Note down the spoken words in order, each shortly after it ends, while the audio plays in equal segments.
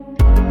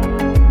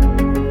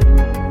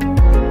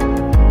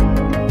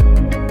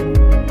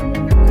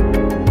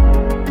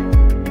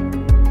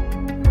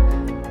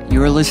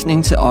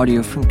listening to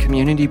audio from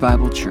Community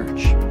Bible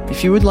Church.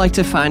 If you would like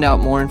to find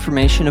out more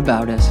information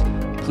about us,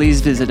 please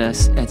visit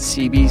us at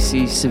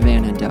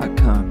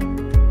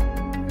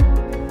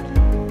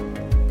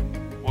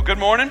cbcsavannah.com. Well, good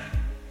morning.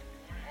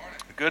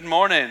 Good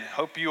morning.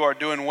 Hope you are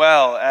doing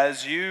well.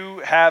 As you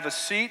have a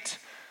seat,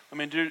 let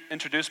me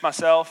introduce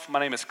myself. My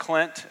name is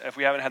Clint. If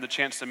we haven't had the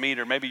chance to meet,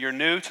 or maybe you're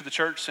new to the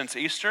church since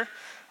Easter,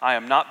 I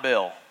am not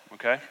Bill,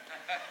 okay?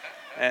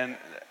 And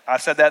I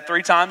said that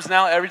 3 times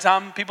now. Every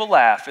time people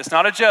laugh. It's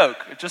not a joke.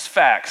 It's just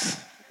facts.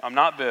 I'm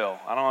not Bill.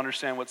 I don't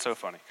understand what's so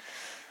funny.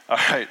 All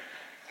right.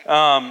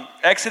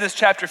 Exodus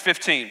chapter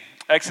 15.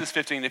 Exodus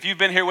 15. If you've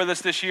been here with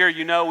us this year,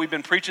 you know we've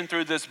been preaching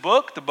through this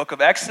book, the book of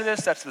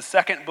Exodus. That's the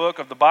second book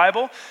of the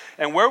Bible.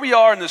 And where we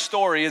are in the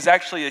story is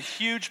actually a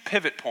huge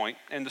pivot point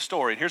in the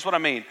story. Here's what I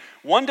mean.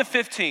 1 to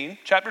 15,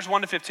 chapters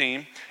 1 to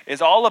 15,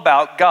 is all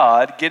about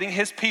God getting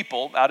his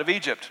people out of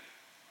Egypt.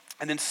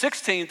 And then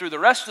 16 through the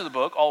rest of the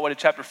book, all the way to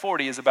chapter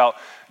 40, is about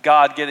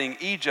God getting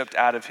Egypt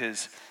out of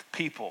his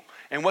people.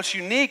 And what's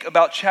unique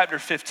about chapter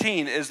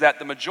 15 is that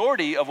the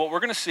majority of what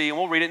we're going to see, and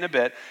we'll read it in a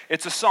bit,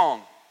 it's a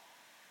song,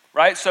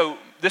 right? So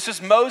this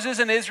is Moses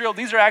and Israel.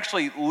 These are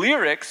actually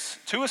lyrics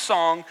to a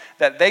song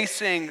that they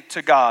sing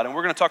to God. And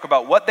we're going to talk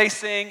about what they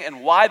sing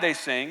and why they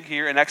sing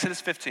here in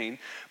Exodus 15.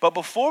 But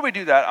before we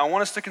do that, I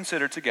want us to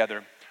consider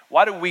together,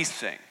 why do we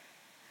sing?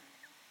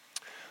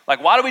 Like,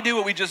 why do we do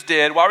what we just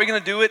did? Why are we going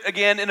to do it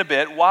again in a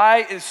bit? Why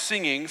is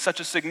singing such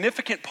a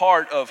significant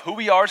part of who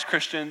we are as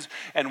Christians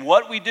and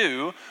what we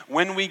do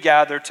when we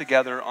gather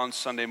together on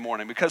Sunday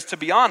morning? Because to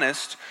be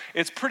honest,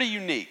 it's pretty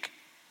unique.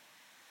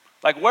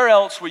 Like, where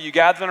else will you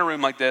gather in a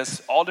room like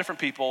this, all different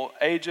people,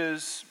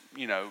 ages,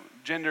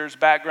 genders,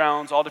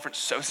 backgrounds, all different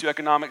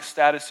socioeconomic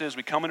statuses?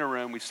 We come in a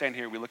room, we stand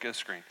here, we look at a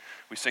screen,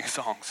 we sing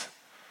songs.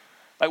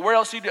 Like, where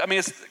else do you do? I mean,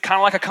 it's kind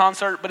of like a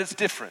concert, but it's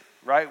different,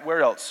 right?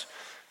 Where else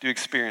do you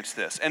experience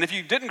this? And if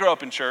you didn't grow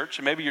up in church,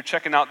 and maybe you're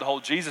checking out the whole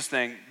Jesus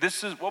thing,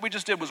 this is what we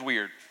just did was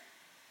weird.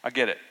 I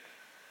get it.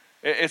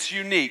 It's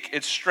unique.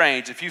 It's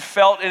strange. If you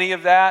felt any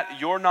of that,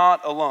 you're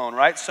not alone,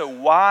 right? So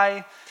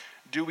why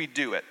do we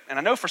do it? And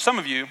I know for some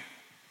of you,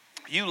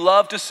 you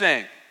love to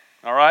sing,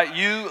 all right?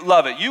 You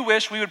love it. You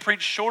wish we would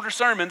preach shorter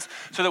sermons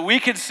so that we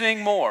could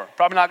sing more.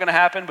 Probably not going to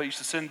happen, but you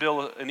should send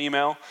Bill an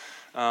email.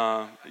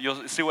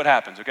 You'll see what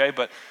happens, okay?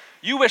 But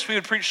you wish we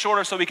would preach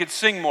shorter so we could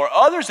sing more.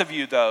 Others of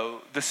you,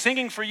 though, the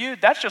singing for you,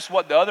 that's just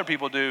what the other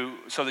people do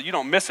so that you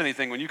don't miss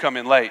anything when you come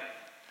in late.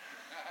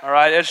 All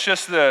right? It's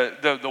just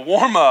the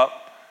warm-up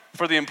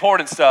for the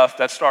important stuff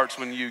that starts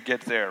when you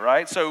get there,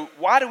 right? So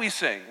why do we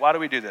sing? Why do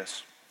we do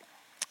this?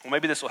 Well,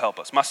 maybe this will help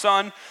us. My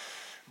son,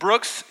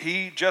 Brooks,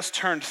 he just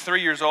turned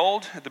 3 years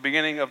old at the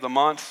beginning of the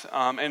month.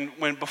 And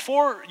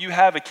before you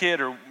have a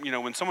kid or,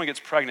 when someone gets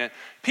pregnant,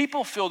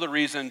 people feel the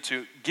reason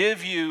to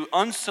give you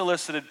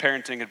unsolicited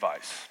parenting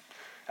advice.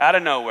 Out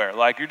of nowhere,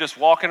 like you're just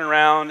walking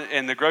around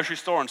in the grocery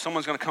store and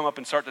someone's going to come up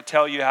and start to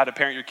tell you how to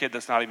parent your kid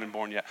that's not even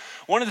born yet.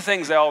 One of the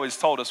things they always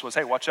told us was,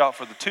 hey, watch out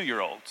for the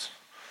 2-year-olds.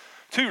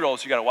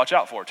 2-year-olds you got to watch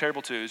out for,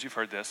 terrible twos, you've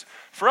heard this.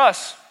 For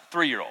us,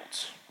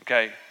 3-year-olds,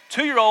 okay?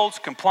 2-year-olds,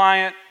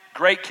 compliant,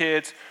 great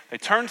kids. They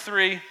turn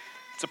 3,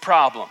 it's a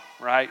problem,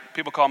 right?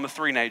 People call them a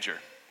 3-nager.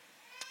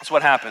 That's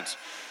what happens.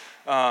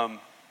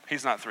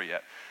 He's not 3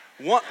 yet.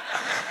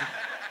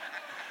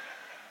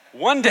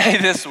 One day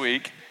this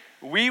week,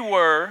 we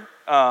were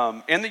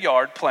in the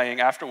yard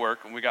playing after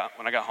work when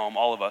I got home,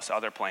 all of us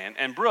out there playing.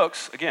 And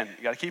Brooks, again,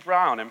 you got to keep your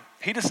eye on him.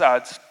 He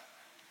decides,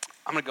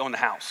 I'm going to go in the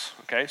house,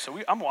 okay? So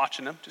I'm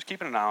watching him, just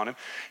keeping an eye on him.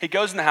 He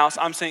goes in the house.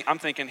 I'm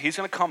thinking he's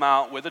going to come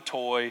out with a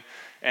toy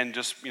and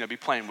just, be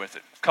playing with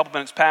it. A couple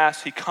minutes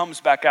pass. He comes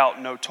back out,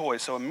 no toy.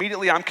 So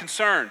immediately I'm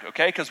concerned,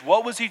 okay? Because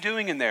what was he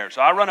doing in there?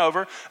 So I run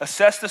over,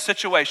 assess the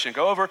situation,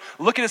 go over,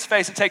 look at his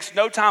face. It takes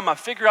no time. I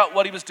figure out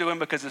what he was doing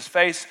because his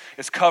face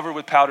is covered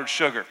with powdered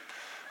sugar.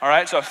 All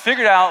right, so I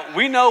figured out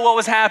we know what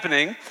was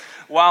happening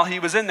while he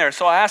was in there.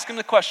 So I asked him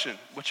the question,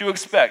 what you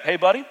expect? Hey,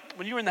 buddy,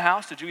 when you were in the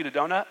house, did you eat a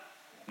donut?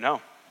 No.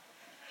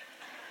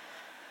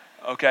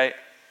 Okay,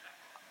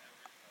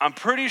 I'm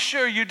pretty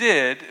sure you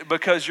did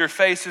because your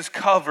face is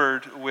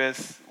covered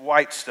with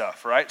white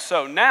stuff, right?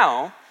 So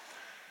now,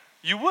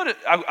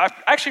 I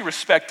actually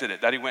respected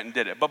it that he went and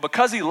did it. But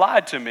because he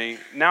lied to me,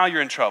 now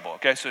you're in trouble,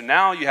 okay? So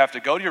now you have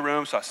to go to your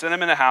room. So I send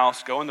him in the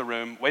house, go in the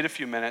room, wait a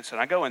few minutes, and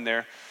I go in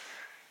there.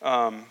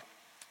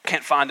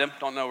 Can't find him,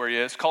 don't know where he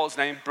is. Call his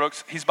name,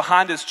 Brooks. He's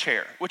behind his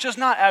chair, which is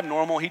not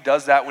abnormal. He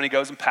does that when he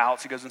goes and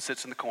pouts. He goes and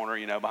sits in the corner,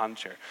 behind the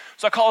chair.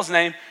 So I call his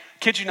name.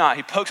 Kid you not,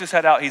 he pokes his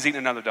head out. He's eating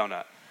another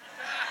donut.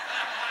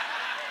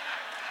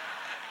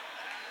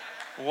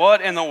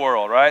 What in the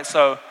world, right?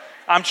 So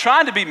I'm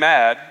trying to be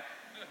mad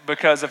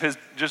because of his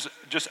just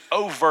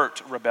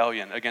overt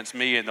rebellion against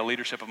me and the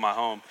leadership of my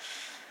home.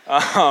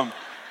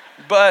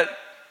 But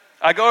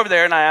I go over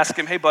there and I ask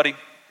him, hey, buddy,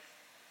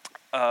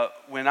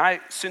 when I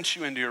sent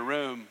you into your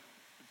room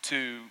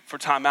for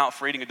time out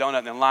for eating a donut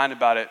and then lying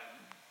about it,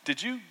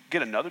 did you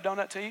get another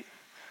donut to eat?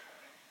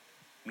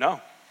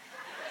 No.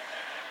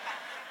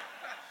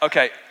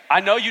 Okay,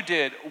 I know you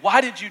did. Why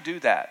did you do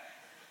that?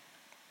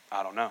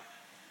 I don't know.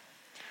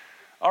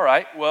 All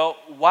right, well,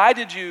 why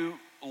did you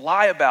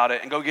lie about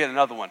it and go get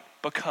another one?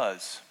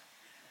 Because.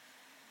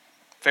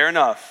 Fair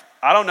enough.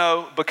 I don't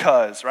know,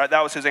 because, right?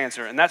 That was his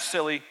answer. And that's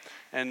silly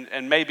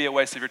and maybe a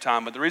waste of your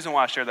time. But the reason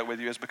why I share that with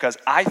you is because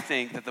I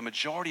think that the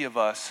majority of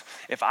us,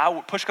 if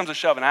push comes to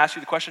shove and I ask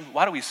you the question,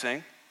 why do we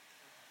sing?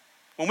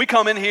 When we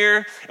come in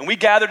here and we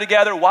gather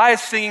together, why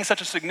is singing such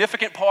a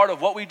significant part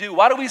of what we do?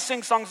 Why do we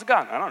sing songs of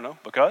God? I don't know,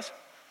 because.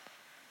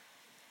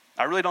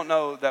 I really don't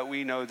know that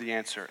we know the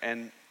answer.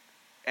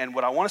 And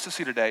what I want us to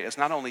see today is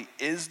not only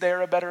is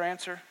there a better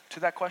answer to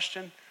that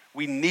question,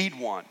 we need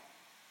one.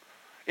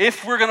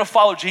 If we're going to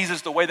follow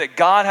Jesus the way that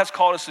God has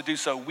called us to do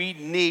so, we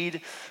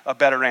need a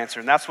better answer.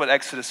 And that's what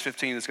Exodus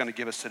 15 is going to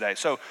give us today.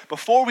 So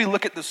before we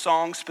look at the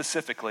song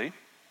specifically,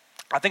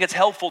 I think it's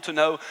helpful to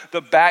know the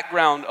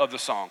background of the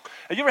song.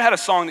 Have you ever had a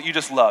song that you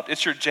just loved?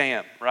 It's your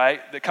jam, right?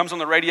 That comes on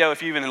the radio,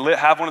 if you even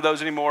have one of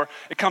those anymore.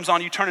 It comes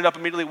on, you turn it up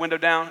immediately, window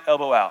down,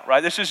 elbow out,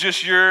 right? This is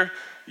just your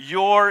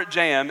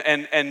jam,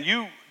 and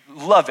you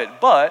love it.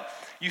 But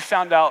you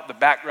found out the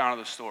background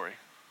of the story.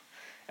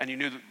 And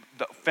you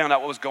found out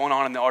what was going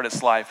on in the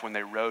artist's life when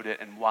they wrote it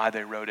and why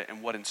they wrote it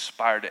and what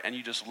inspired it, and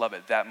you just love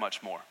it that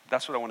much more.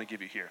 That's what I want to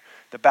give you here,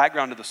 the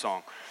background of the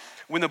song.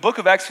 When the book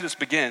of Exodus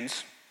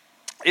begins,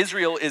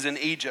 Israel is in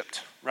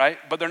Egypt, right?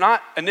 But they're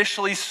not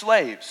initially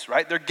slaves,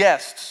 right? They're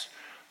guests.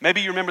 Maybe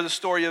you remember the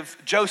story of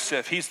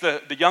Joseph. He's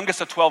the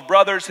youngest of 12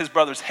 brothers. His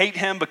brothers hate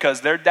him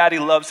because their daddy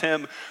loves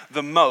him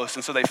the most.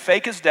 And so they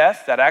fake his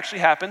death. That actually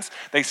happens.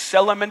 They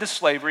sell him into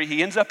slavery.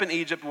 He ends up in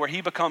Egypt where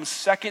he becomes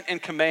second in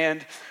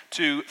command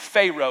to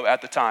Pharaoh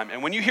at the time.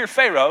 And when you hear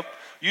Pharaoh,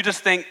 you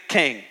just think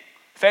king.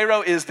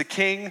 Pharaoh is the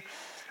king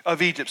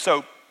of Egypt.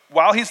 So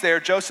while he's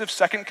there, Joseph,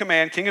 second in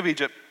command, king of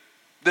Egypt,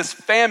 this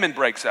famine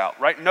breaks out,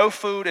 right? No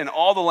food in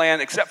all the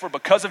land except for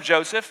because of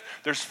Joseph,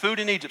 there's food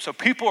in Egypt. So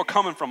people are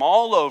coming from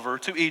all over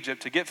to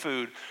Egypt to get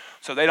food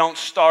so they don't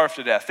starve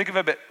to death. Think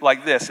of it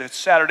like this. It's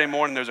Saturday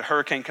morning, there's a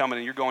hurricane coming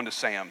and you're going to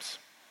Sam's,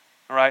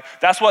 all right?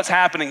 That's what's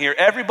happening here.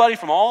 Everybody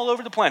from all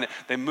over the planet,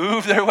 they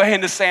move their way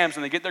into Sam's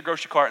and they get their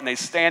grocery cart and they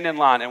stand in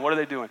line. And what are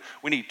they doing?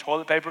 We need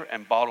toilet paper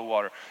and bottled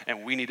water,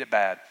 and we need it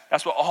bad.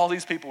 That's what all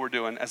these people were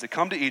doing as they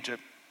come to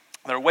Egypt.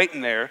 They're waiting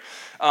there,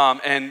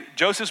 and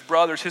Joseph's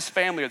brothers, his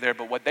family are there,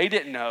 but what they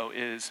didn't know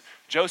is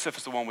Joseph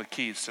is the one with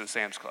keys to the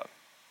Sam's Club.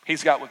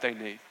 He's got what they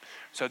need.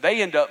 So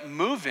they end up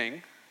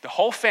moving, the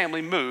whole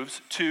family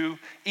moves to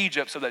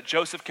Egypt so that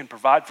Joseph can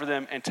provide for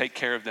them and take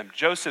care of them.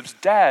 Joseph's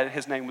dad,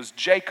 his name was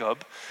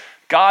Jacob.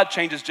 God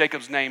changes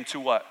Jacob's name to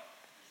what?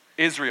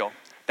 Israel.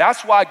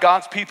 That's why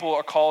God's people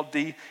are called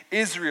the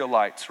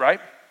Israelites,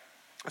 right?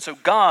 So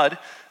God,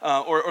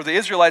 or the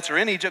Israelites are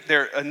in Egypt.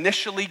 They're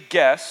initially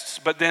guests,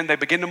 but then they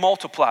begin to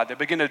multiply. They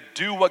begin to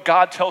do what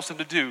God tells them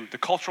to do, the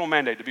cultural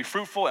mandate, to be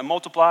fruitful and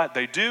multiply.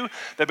 They do.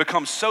 They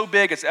become so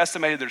big, it's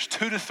estimated there's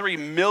 2 to 3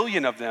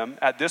 million of them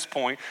at this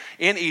point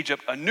in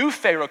Egypt. A new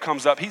Pharaoh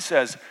comes up. He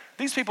says,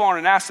 these people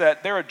aren't an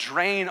asset. They're a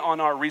drain on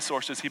our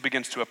resources. He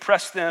begins to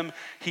oppress them.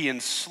 He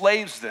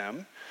enslaves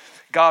them.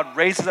 God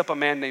raises up a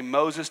man named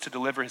Moses to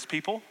deliver his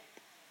people.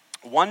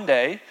 One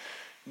day,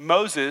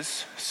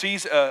 Moses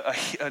sees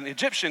an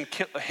Egyptian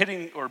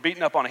hitting or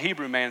beating up on a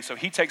Hebrew man, so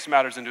he takes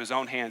matters into his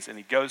own hands and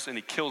he goes and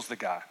he kills the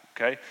guy,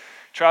 okay?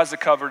 Tries to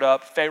cover it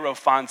up. Pharaoh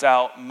finds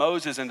out.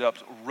 Moses ends up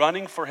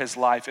running for his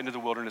life into the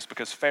wilderness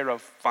because Pharaoh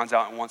finds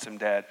out and wants him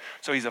dead.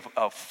 So he's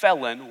a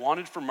felon,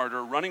 wanted for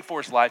murder, running for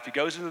his life. He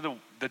goes into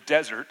the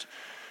desert,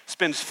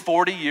 spends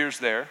 40 years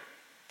there.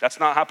 That's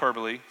not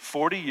hyperbole.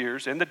 40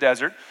 years in the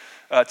desert,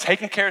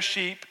 taking care of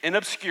sheep in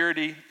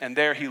obscurity, and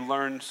there he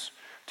learns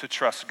to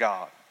trust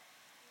God.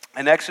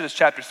 In Exodus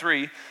chapter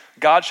 3,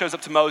 God shows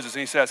up to Moses and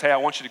he says, hey, I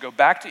want you to go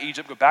back to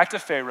Egypt, go back to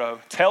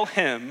Pharaoh, tell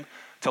him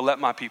to let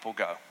my people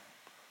go.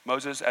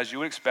 Moses, as you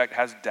would expect,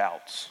 has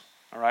doubts,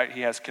 all right?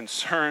 He has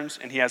concerns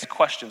and he has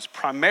questions.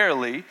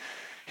 Primarily,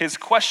 his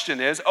question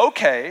is,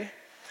 okay,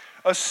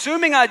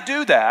 assuming I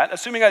do that,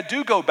 assuming I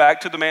do go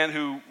back to the man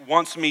who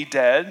wants me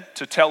dead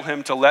to tell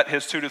him to let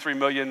his 2 to 3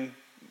 million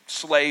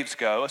slaves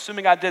go,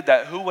 assuming I did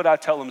that, who would I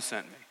tell him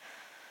sent me?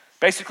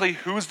 Basically,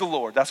 who's the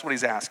Lord? That's what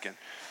he's asking.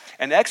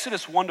 And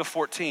Exodus 1 to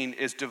 14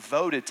 is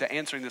devoted to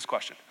answering this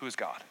question, who is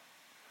God?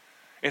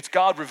 It's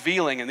God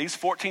revealing in these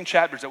 14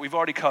 chapters that we've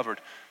already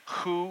covered,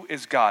 who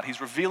is God? He's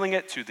revealing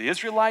it to the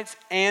Israelites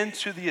and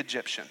to the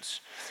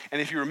Egyptians. And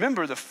if you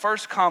remember the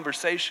first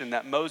conversation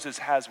that Moses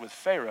has with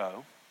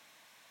Pharaoh,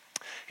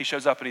 he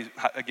shows up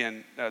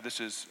and this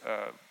is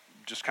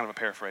just kind of a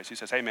paraphrase. He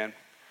says, hey man,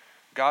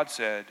 God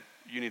said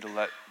you need to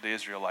let the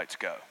Israelites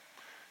go.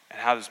 And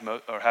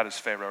how does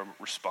Pharaoh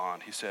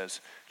respond? He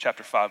says,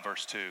 chapter 5,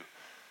 verse 2,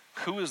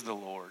 who is the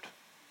Lord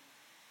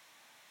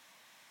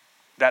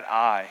that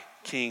I,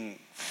 King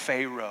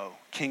Pharaoh,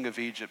 king of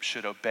Egypt,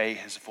 should obey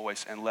his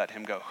voice and let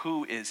him go?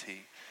 Who is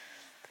he?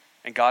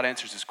 And God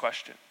answers his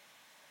question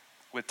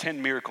with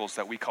 10 miracles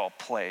that we call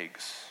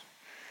plagues.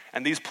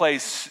 And these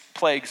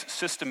plagues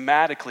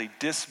systematically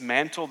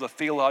dismantle the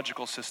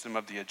theological system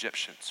of the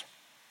Egyptians.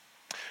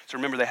 So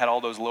remember, they had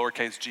all those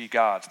lowercase g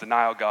gods, the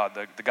Nile god,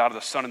 the god of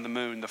the sun and the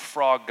moon, the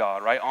frog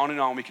god, right? On and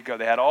on we could go.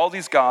 They had all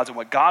these gods, and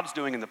what God's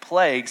doing in the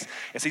plagues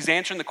is he's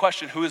answering the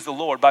question, who is the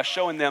Lord, by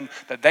showing them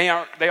that they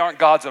aren't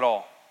gods at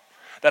all.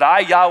 That I,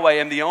 Yahweh,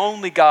 am the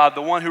only God,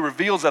 the one who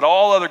reveals that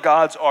all other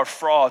gods are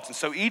frauds. And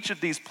so each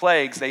of these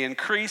plagues, they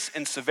increase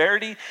in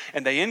severity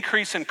and they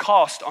increase in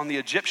cost on the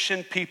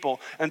Egyptian people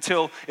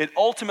until it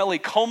ultimately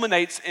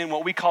culminates in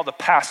what we call the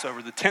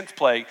Passover, the 10th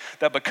plague,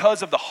 that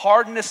because of the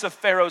hardness of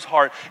Pharaoh's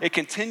heart, it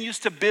continues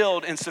to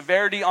build in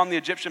severity on the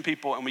Egyptian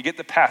people, and we get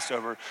the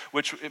Passover,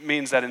 which it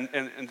means that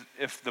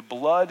if the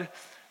blood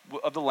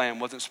of the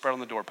lamb wasn't spread on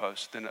the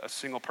doorpost, then a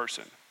single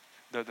person,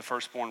 the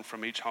firstborn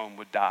from each home,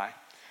 would die.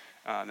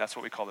 That's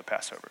what we call the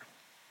Passover.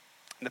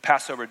 And the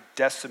Passover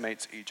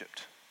decimates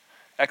Egypt.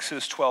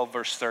 Exodus 12,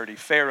 verse 30,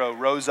 Pharaoh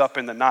rose up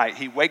in the night.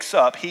 He wakes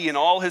up, he and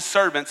all his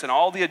servants and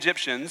all the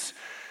Egyptians,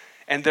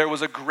 and there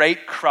was a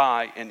great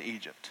cry in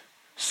Egypt.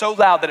 So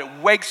loud that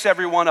it wakes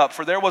everyone up,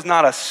 for there was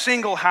not a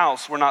single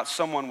house where not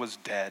someone was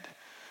dead.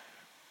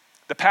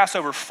 The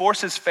Passover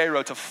forces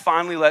Pharaoh to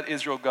finally let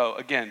Israel go.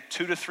 Again,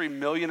 2 to 3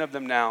 million of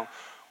them now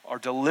are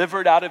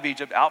delivered out of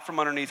Egypt, out from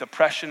underneath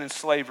oppression and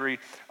slavery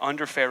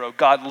under Pharaoh.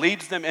 God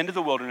leads them into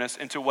the wilderness,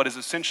 into what is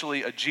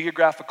essentially a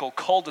geographical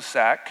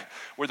cul-de-sac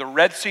where the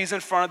Red Sea's in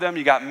front of them.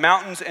 You got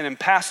mountains and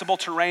impassable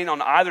terrain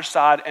on either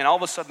side, and all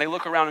of a sudden they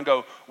look around and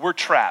go, we're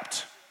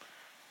trapped,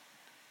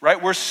 right?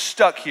 We're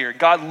stuck here.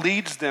 God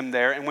leads them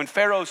there, and when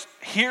Pharaoh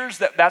hears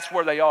that that's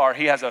where they are,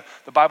 he has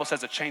the Bible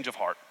says, a change of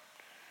heart.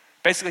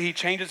 Basically, he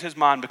changes his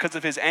mind because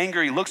of his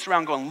anger. He looks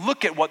around going,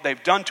 look at what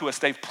they've done to us.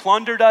 They've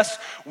plundered us.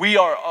 We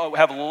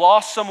have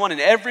lost someone in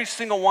every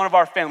single one of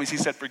our families. He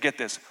said, forget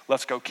this.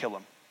 Let's go kill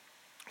him.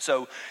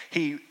 So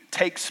he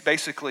takes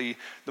basically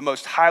the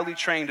most highly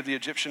trained of the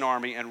Egyptian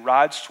army and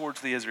rides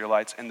towards the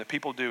Israelites, and the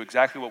people do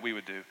exactly what we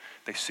would do.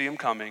 They see him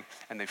coming,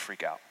 and they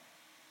freak out.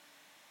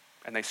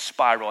 And they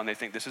spiral, and they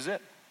think, this is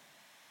it.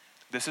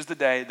 This is the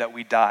day that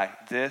we die.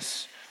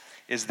 This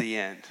is the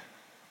end.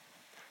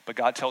 But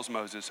God tells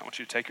Moses, I want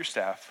you to take your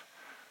staff,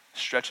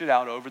 stretch it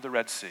out over the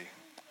Red Sea,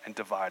 and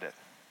divide it.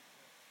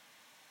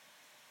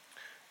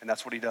 And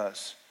that's what he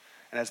does.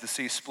 And as the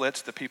sea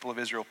splits, the people of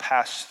Israel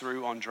pass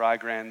through on dry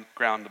ground,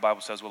 the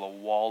Bible says, with a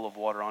wall of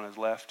water on his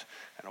left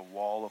and a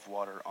wall of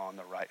water on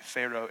the right.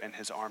 Pharaoh and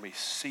his army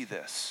see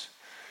this.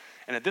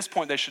 And at this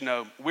point, they should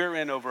know we're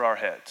in over our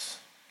heads.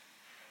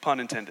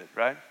 Pun intended,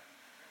 right?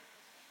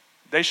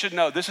 They should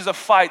know this is a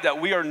fight that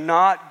we are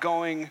not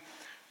going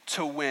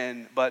to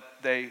win, but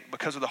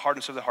because of the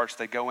hardness of their hearts,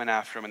 they go in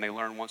after him and they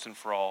learn once and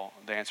for all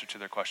the answer to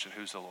their question,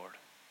 who's the Lord?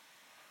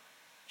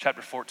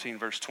 Chapter 14,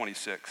 verse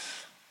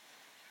 26.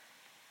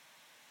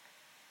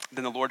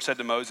 Then the Lord said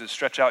to Moses,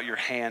 stretch out your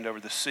hand over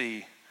the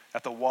sea,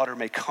 that the water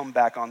may come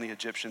back on the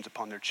Egyptians,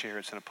 upon their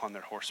chariots and upon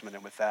their horsemen.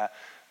 And with that,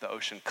 the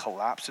ocean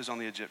collapses on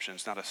the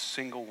Egyptians. Not a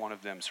single one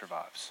of them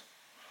survives.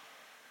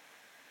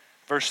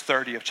 Verse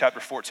 30 of chapter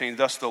 14,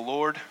 thus the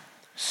Lord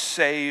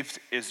saved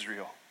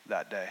Israel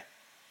that day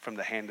from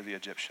the hand of the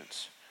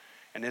Egyptians.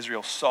 And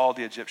Israel saw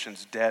the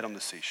Egyptians dead on the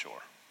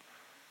seashore.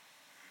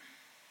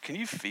 Can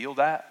you feel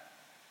that?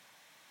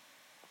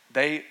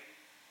 They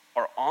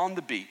are on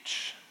the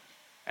beach,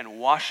 and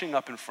washing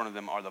up in front of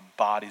them are the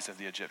bodies of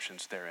the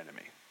Egyptians, their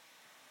enemy.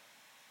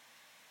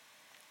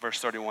 Verse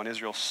 31,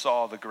 Israel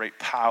saw the great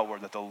power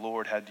that the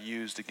Lord had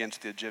used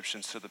against the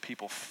Egyptians, so the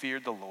people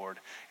feared the Lord,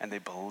 and they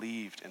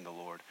believed in the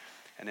Lord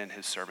and in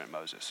his servant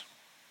Moses.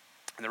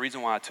 And the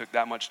reason why I took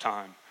that much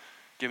time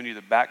giving you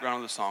the background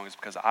of the song is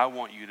because I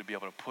want you to be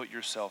able to put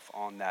yourself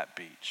on that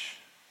beach.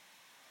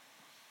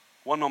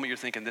 One moment you're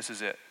thinking, this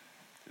is it.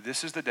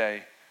 This is the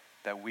day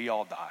that we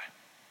all die.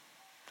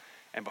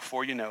 And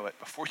before you know it,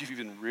 before you've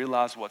even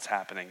realized what's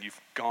happening, you've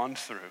gone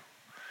through,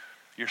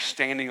 you're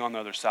standing on the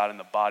other side and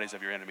the bodies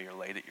of your enemy are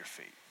laid at your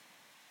feet.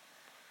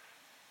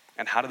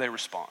 And how do they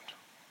respond?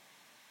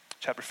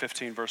 Chapter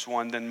 15, verse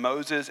 1, then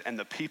Moses and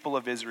the people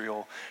of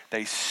Israel,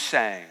 they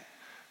sang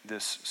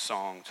this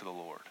song to the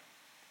Lord.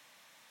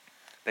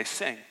 They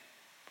sing.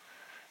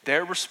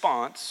 Their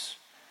response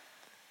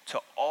to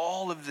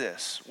all of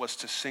this was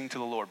to sing to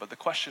the Lord. But the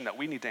question that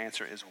we need to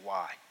answer is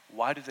why?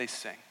 Why do they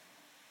sing?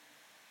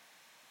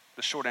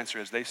 The short answer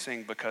is they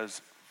sing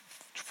because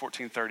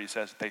 14:30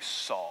 says they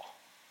saw.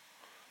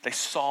 They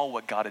saw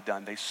what God had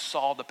done. They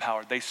saw the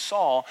power. They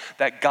saw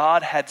that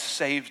God had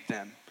saved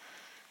them.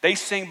 They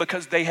sing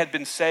because they had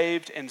been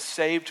saved, and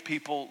saved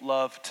people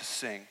love to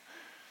sing.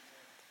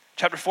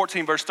 Chapter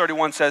 14, verse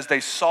 31 says,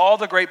 they saw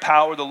the great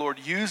power the Lord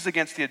used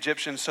against the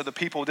Egyptians, so the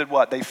people did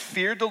what? They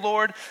feared the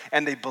Lord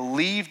and they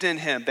believed in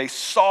him. They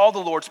saw the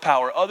Lord's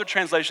power. Other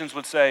translations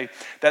would say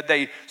that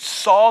they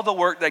saw the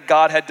work that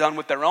God had done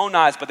with their own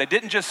eyes, but they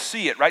didn't just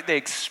see it, right? They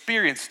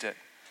experienced it.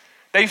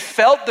 They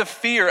felt the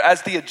fear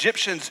as the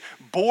Egyptians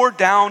bore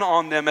down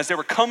on them, as they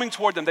were coming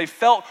toward them. They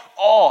felt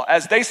awe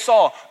as they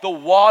saw the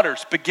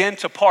waters begin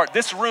to part.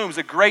 This room is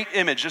a great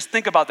image. Just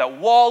think about that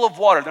wall of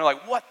water. They're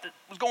like, what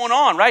was going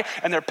on, right?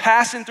 And they're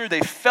passing through.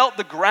 They felt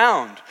the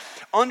ground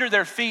under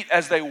their feet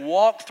as they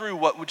walked through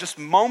what just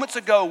moments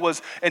ago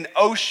was an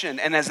ocean.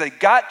 And as they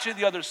got to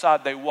the other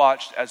side, they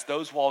watched as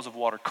those walls of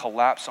water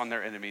collapsed on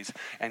their enemies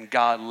and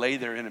God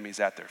laid their enemies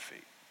at their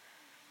feet.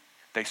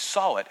 They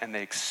saw it and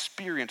they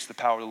experienced the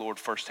power of the Lord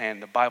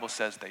firsthand. The Bible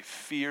says they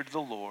feared the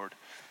Lord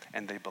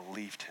and they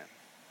believed him.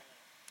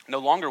 No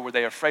longer were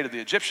they afraid of the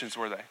Egyptians,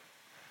 were they?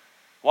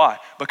 Why?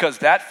 Because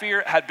that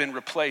fear had been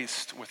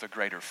replaced with a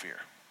greater fear,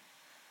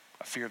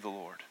 a fear of the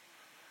Lord,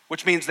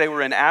 which means they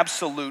were in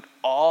absolute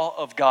awe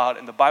of God.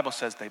 And the Bible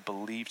says they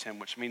believed him,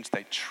 which means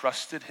they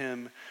trusted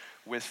him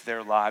with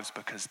their lives,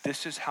 because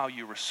this is how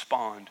you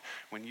respond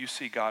when you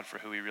see God for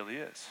who he really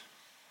is.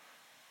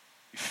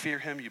 You fear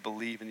him, you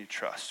believe, and you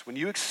trust. When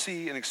you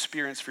see and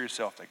experience for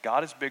yourself that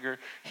God is bigger,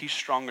 he's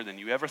stronger than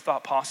you ever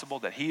thought possible,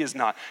 that he is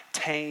not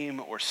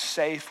tame or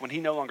safe, when he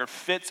no longer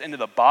fits into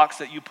the box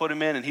that you put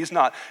him in, and he's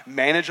not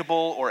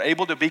manageable or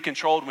able to be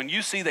controlled, when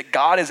you see that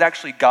God is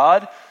actually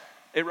God,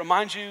 it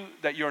reminds you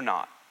that you're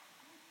not.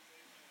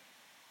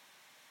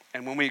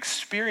 And when we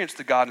experience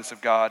the godness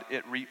of God,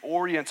 it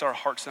reorients our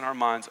hearts and our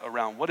minds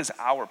around what is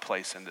our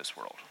place in this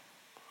world.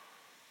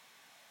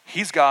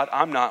 He's God,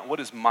 I'm not. What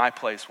is my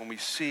place when we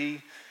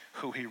see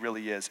who he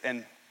really is?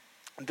 And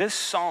this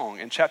song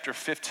in chapter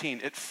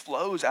 15, it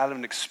flows out of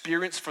an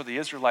experience for the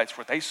Israelites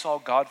where they saw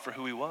God for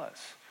who he was.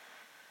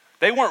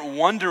 They weren't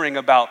wondering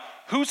about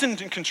who's in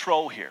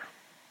control here.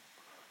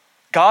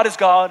 God is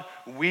God,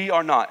 we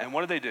are not. And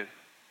what do?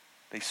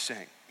 They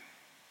sing.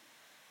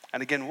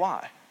 And again,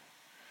 why?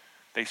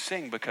 They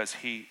sing because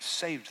he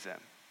saved them.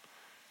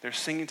 They're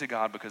singing to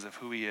God because of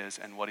who he is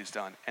and what he's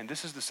done. And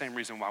this is the same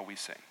reason why we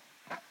sing.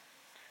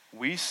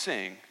 We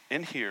sing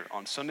in here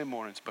on Sunday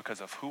mornings because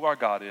of who our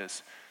God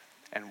is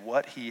and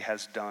what he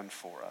has done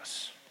for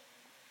us.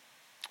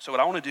 So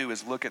what I want to do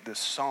is look at this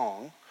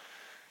song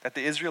that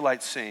the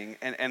Israelites sing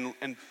and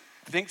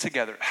think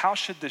together, how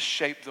should this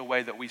shape the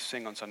way that we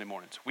sing on Sunday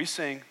mornings? We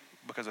sing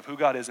because of who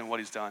God is and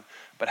what he's done,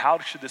 but how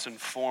should this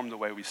inform the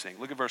way we sing?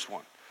 Look at verse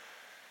 1.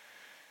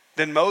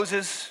 Then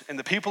Moses and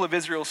the people of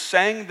Israel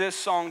sang this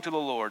song to the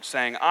Lord,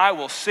 saying, I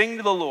will sing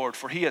to the Lord,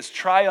 for he has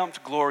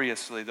triumphed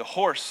gloriously. The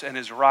horse and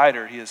his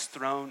rider he has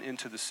thrown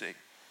into the sea.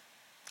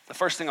 The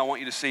first thing I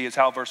want you to see is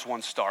how verse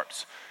 1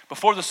 starts.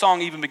 Before the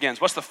song even begins,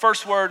 what's the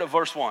first word of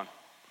verse 1?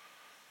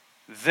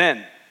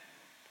 Then.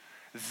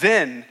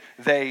 Then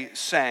they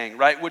sang,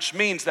 right? Which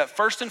means that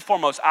first and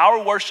foremost,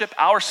 our worship,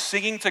 our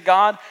singing to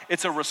God,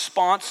 it's a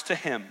response to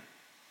him.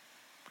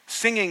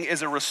 Singing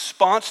is a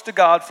response to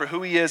God for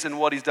who he is and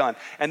what he's done.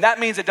 And that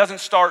means it doesn't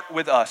start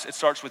with us, it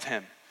starts with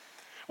him.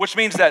 Which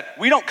means that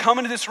we don't come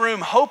into this room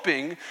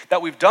hoping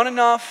that we've done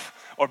enough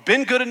or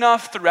been good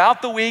enough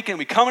throughout the week, and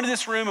we come into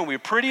this room and we're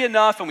pretty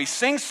enough and we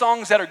sing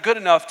songs that are good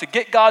enough to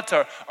get God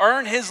to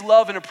earn his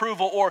love and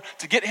approval or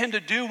to get him to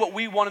do what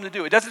we want him to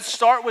do. It doesn't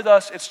start with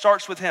us, it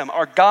starts with him.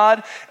 Our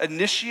God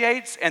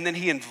initiates and then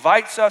he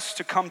invites us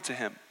to come to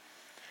him.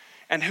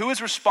 And who is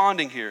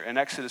responding here in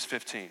Exodus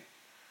 15?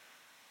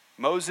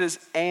 Moses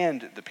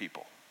and the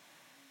people.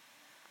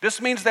 This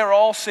means they're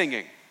all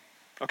singing,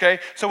 okay?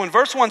 So when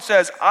verse 1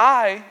 says,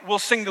 I will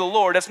sing to the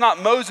Lord, that's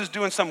not Moses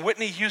doing some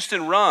Whitney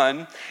Houston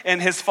run in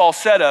his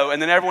falsetto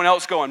and then everyone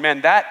else going, man,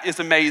 that is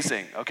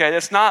amazing, okay?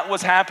 That's not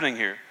what's happening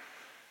here.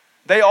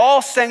 They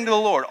all sang to the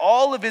Lord,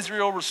 all of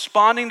Israel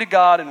responding to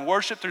God in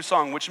worship through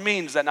song, which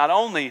means that not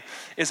only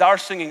is our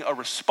singing a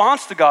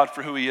response to God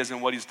for who he is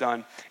and what he's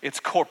done, it's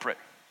corporate.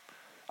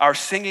 Our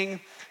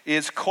singing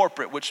is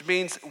corporate, which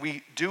means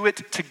we do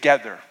it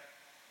together.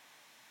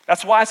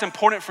 That's why it's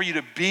important for you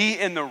to be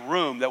in the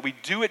room, that we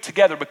do it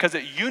together, because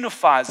it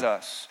unifies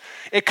us.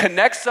 It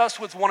connects us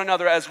with one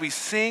another as we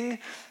sing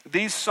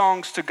these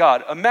songs to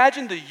God.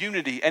 Imagine the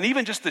unity and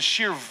even just the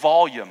sheer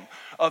volume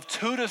of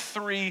 2 to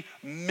 3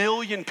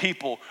 million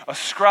people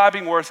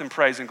ascribing worth and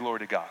praise and glory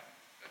to God.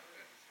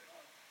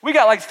 We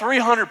got like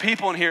 300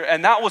 people in here,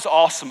 and that was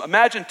awesome.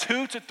 Imagine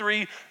 2 to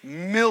 3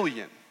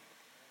 million.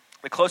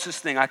 The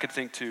closest thing I could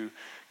think to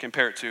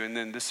compare it to, and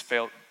then this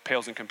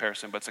pales in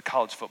comparison, but it's a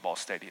college football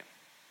stadium.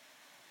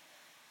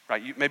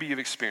 Right? Maybe you've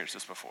experienced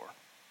this before.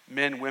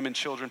 Men, women,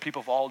 children, people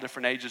of all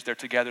different ages, they're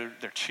together,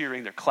 they're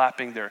cheering, they're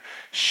clapping, they're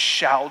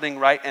shouting,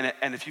 right?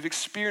 And if you've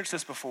experienced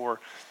this before,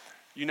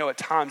 you know at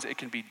times it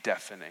can be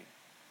deafening.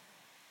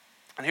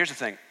 And here's the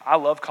thing, I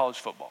love college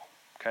football,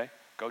 okay?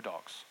 Go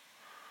Dogs.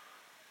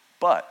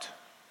 But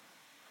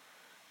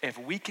if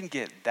we can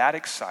get that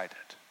excited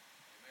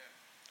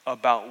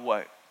about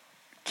what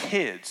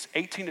kids,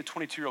 18 to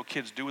 22-year-old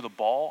kids do with a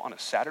ball on a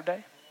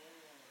Saturday,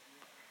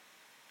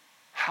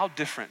 how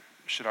different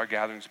should our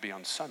gatherings be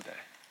on Sunday?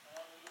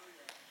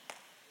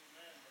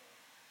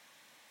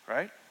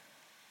 Right?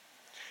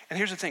 And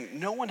here's the thing,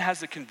 no one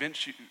has to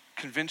convince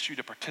you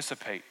to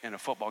participate in a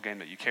football game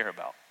that you care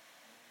about.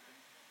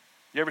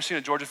 You ever seen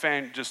a Georgia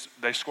fan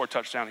they score a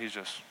touchdown, he's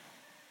just,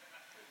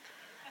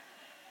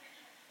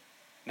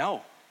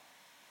 no,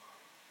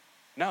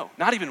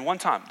 not even one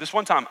time. This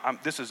one time,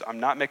 I'm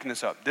not making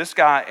this up. This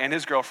guy and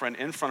his girlfriend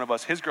in front of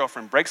us, his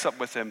girlfriend breaks up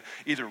with him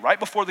either right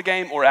before the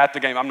game or at the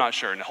game, I'm not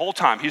sure. And the whole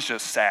time, he's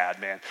just sad,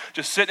 man.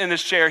 Just sitting in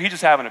his chair, he's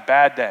just having a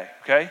bad day,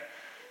 okay?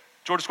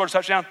 Georgia scored a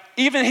touchdown,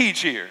 even he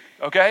cheered,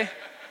 okay?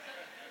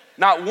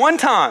 Not one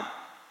time.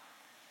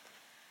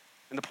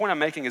 And the point I'm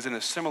making is in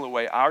a similar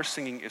way, our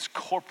singing is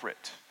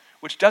corporate,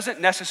 which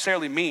doesn't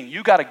necessarily mean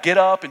you got to get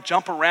up and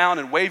jump around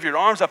and wave your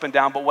arms up and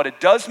down, but what it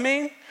does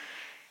mean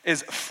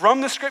is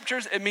from the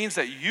scriptures, it means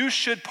that you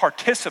should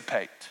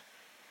participate.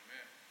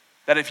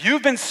 That if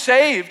you've been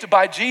saved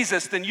by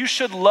Jesus, then you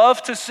should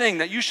love to sing,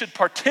 that you should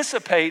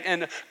participate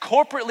in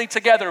corporately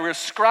together,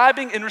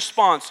 ascribing in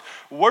response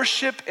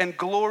worship and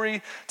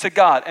glory to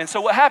God. And so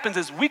what happens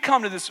is we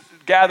come to this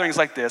gatherings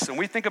like this and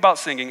we think about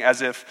singing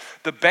as if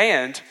the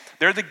band,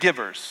 they're the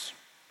givers.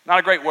 Not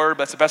a great word, but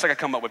that's the best I could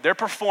come up with. They're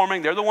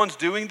performing, they're the ones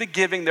doing the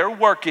giving, they're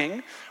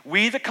working.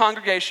 We, the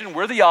congregation,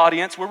 we're the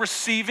audience, we're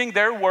receiving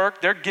their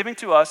work, they're giving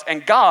to us,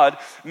 and God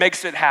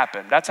makes it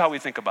happen. That's how we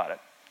think about it.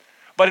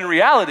 But in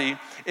reality,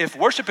 if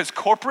worship is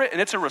corporate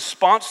and it's a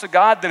response to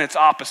God, then it's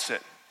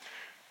opposite.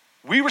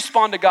 We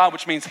respond to God,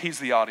 which means he's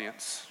the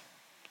audience.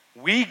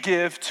 We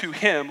give to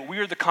him. We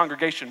are the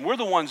congregation. We're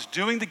the ones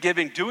doing the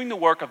giving, doing the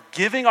work of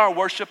giving our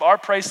worship, our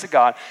praise to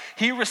God.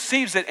 He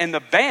receives it, and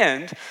the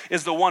band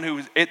is the one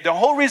the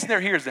whole reason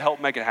they're here is to help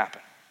make it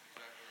happen.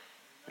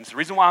 And it's the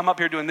reason why I'm up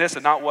here doing this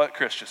and not what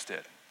Chris just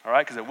did, all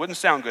right? Because it wouldn't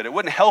sound good. It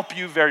wouldn't help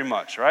you very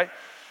much, right?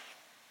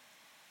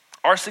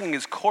 Our singing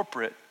is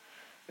corporate.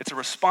 It's a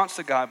response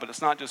to God, but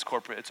it's not just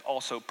corporate, it's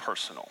also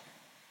personal.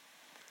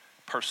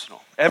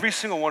 Personal. Every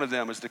single one of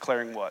them is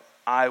declaring what?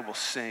 I will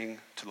sing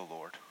to the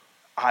Lord.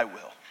 I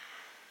will.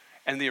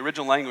 And in the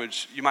original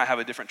language, you might have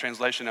a different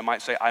translation. It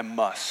might say, I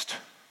must.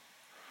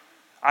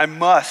 I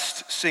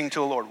must sing to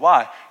the Lord.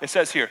 Why? It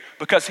says here,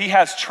 because he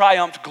has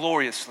triumphed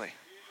gloriously.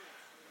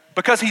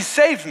 Because he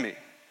saved me.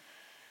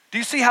 Do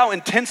you see how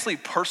intensely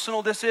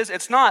personal this is?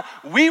 It's not,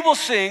 we will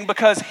sing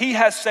because he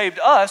has saved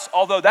us,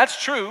 although that's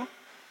true.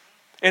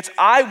 It's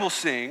I will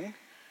sing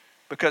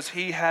because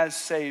he has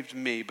saved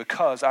me,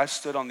 because I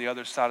stood on the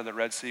other side of the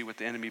Red Sea with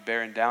the enemy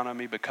bearing down on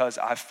me, because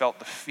I felt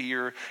the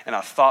fear and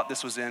I thought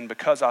this was in,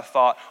 because I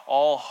thought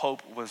all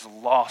hope was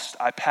lost.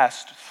 I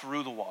passed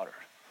through the water.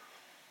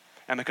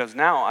 And because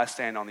now I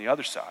stand on the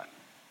other side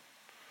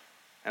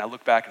and I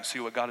look back and see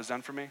what God has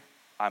done for me,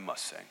 I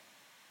must sing.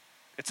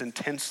 It's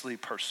intensely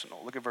personal.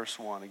 Look at verse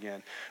 1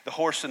 again. The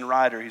horse and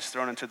rider, he's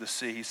thrown into the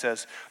sea. He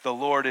says, the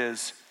Lord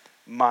is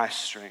my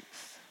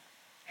strength.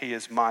 He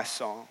is my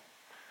song.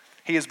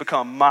 He has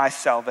become my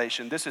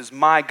salvation. This is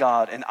my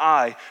God, and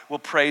I will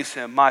praise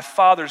him. My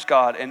Father's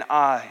God, and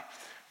I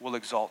will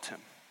exalt him.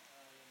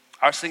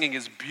 Our singing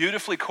is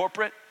beautifully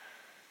corporate,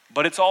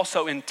 but it's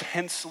also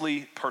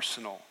intensely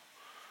personal.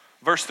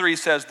 Verse 3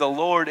 says, the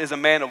Lord is a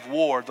man of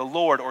war. The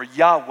Lord, or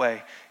Yahweh,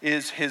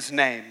 is his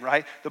name,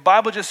 right? The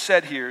Bible just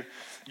said here,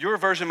 your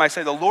version might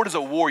say, the Lord is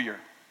a warrior.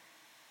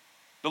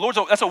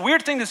 That's a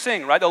weird thing to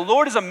sing, right? The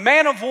Lord is a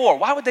man of war.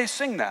 Why would they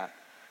sing that?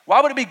 Why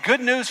would it be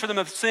good news for them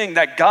to sing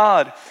that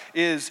God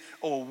is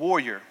a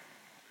warrior?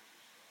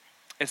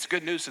 It's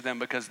good news to them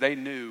because they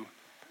knew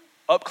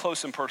up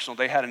close and personal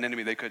they had an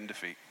enemy they couldn't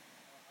defeat.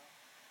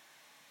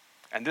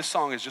 And this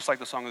song is just like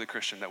the song of the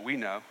Christian, that we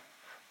know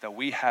that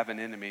we have an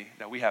enemy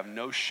that we have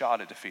no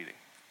shot at defeating,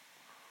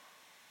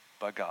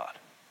 but God,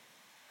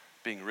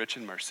 being rich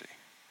in mercy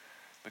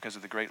because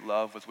of the great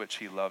love with which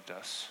he loved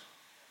us,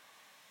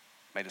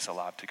 made us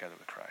alive together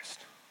with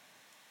Christ.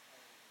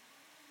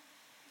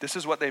 This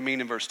is what they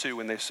mean in verse 2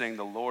 when they sing,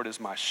 the Lord is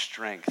my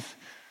strength.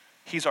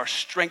 He's our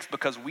strength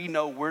because we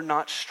know we're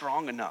not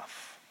strong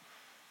enough,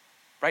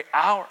 right?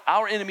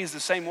 Our enemy is the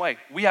same way.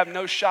 We have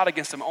no shot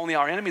against him. Only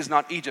our enemy is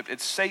not Egypt.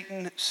 It's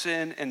Satan,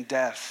 sin, and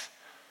death.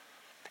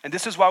 And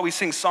this is why we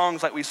sing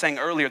songs like we sang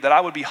earlier, that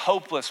I would be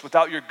hopeless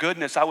without your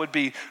goodness. I would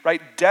be,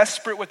 right,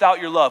 desperate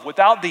without your love.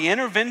 Without the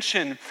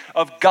intervention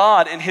of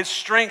God and his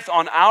strength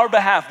on our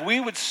behalf, we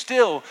would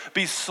still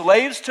be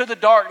slaves to the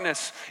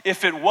darkness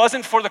if it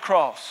wasn't for the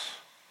cross.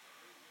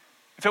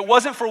 If it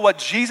wasn't for what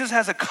Jesus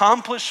has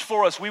accomplished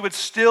for us, we would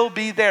still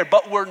be there,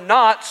 but we're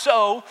not,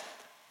 so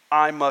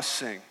I must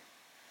sing.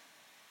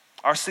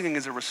 Our singing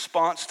is a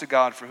response to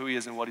God for who he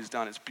is and what he's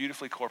done. It's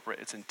beautifully corporate,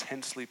 it's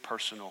intensely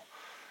personal,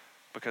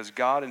 because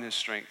God in his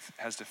strength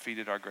has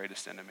defeated our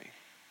greatest enemy.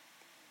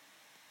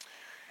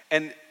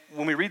 And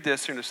when we read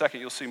this here in a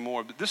second, you'll see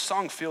more, but this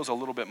song feels a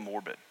little bit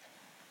morbid.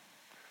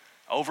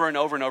 Over and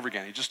over and over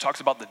again, he just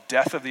talks about the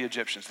death of the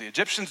Egyptians. The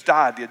Egyptians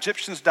died, the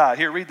Egyptians died.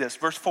 Here, read this,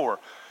 verse 4.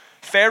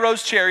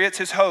 Pharaoh's chariots,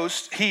 his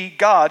host,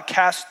 God,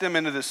 cast them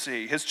into the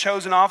sea. His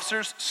chosen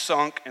officers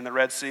sunk in the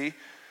Red Sea.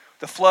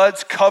 The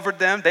floods covered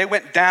them. They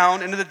went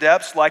down into the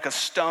depths like a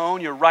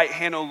stone. Your right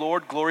hand, O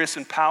Lord, glorious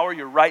in power.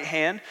 Your right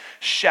hand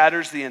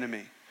shatters the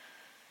enemy.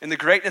 In the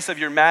greatness of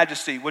your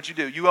majesty, what'd you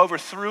do? You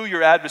overthrew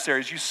your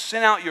adversaries. You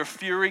sent out your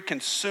fury,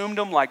 consumed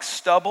them like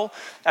stubble.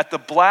 At the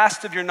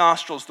blast of your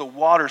nostrils, the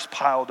waters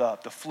piled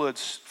up. The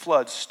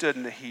floods stood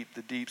in the heap.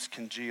 The deeps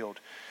congealed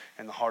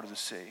in the heart of the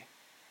sea.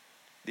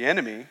 The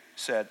enemy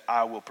said,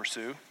 I will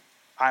pursue,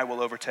 I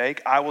will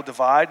overtake, I will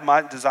divide,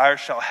 my desire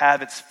shall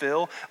have its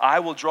fill,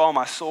 I will draw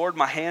my sword,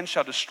 my hand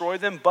shall destroy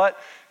them, but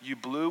you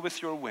blew with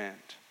your wind,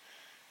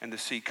 and the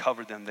sea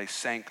covered them, they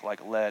sank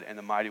like lead in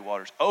the mighty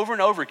waters. Over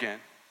and over again,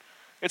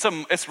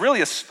 It's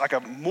really like a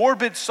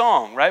morbid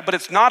song, right? But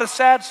it's not a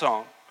sad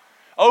song.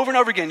 Over and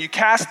over again, you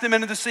cast them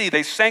into the sea.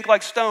 They sank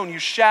like stone. You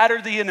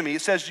shattered the enemy.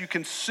 It says you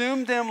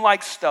consumed them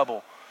like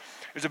stubble.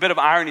 There's a bit of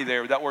irony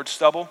there with that word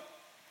stubble.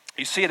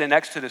 You see it in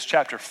Exodus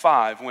chapter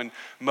 5 when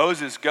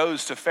Moses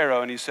goes to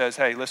Pharaoh and he says,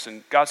 hey,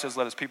 listen, God says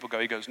let his people go.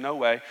 He goes, no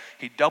way.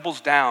 He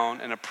doubles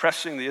down in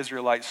oppressing the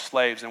Israelite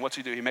slaves. And what's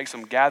he do? He makes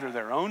them gather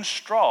their own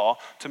straw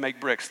to make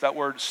bricks. That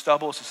word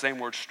stubble is the same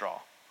word straw.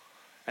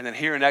 And then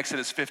here in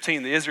Exodus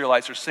 15, the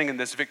Israelites are singing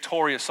this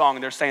victorious song,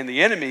 and they're saying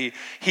the enemy,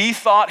 he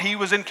thought he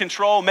was in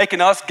control,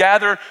 making us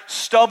gather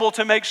stubble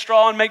to make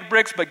straw and make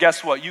bricks, but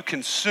guess what? You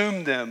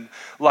consumed them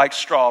like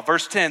straw.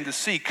 Verse 10, the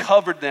sea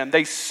covered them.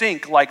 They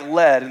sink like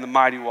lead in the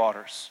mighty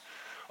waters.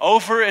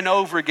 Over and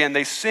over again,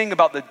 they sing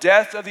about the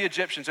death of the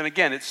Egyptians. And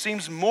again, it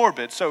seems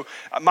morbid. So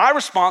my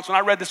response when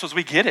I read this was,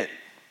 we get it.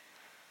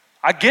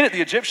 I get it.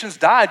 The Egyptians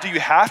died. Do you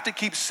have to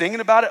keep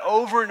singing about it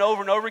over and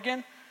over and over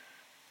again?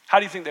 How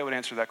do you think they would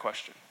answer that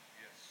question?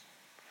 Yes.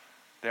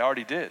 They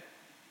already did.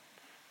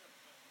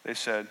 They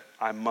said,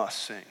 I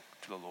must sing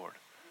to the Lord,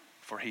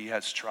 for he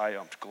has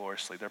triumphed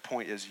gloriously. Their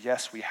point is,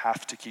 yes, we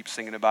have to keep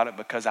singing about it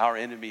because our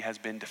enemy has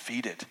been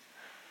defeated.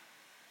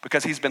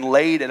 Because he's been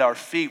laid at our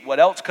feet. What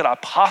else could I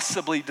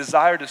possibly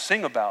desire to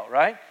sing about,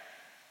 right?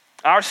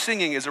 Our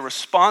singing is a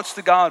response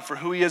to God for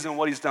who he is and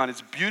what he's done.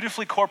 It's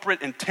beautifully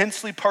corporate,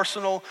 intensely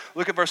personal.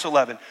 Look at verse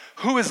 11.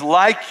 Who is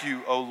like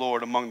you, O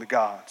Lord, among the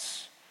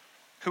gods?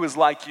 Who is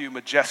like you,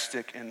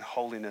 majestic in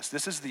holiness?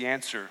 This is the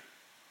answer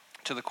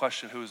to the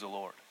question, who is the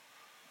Lord?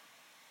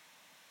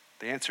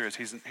 The answer is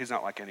he's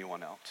not like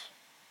anyone else.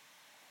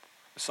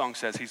 The song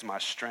says he's my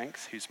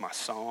strength, he's my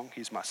song,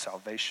 he's my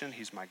salvation,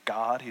 he's my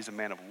God, he's a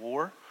man of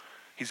war.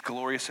 He's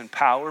glorious in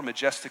power,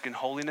 majestic in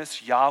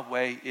holiness.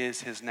 Yahweh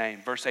is his name.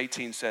 Verse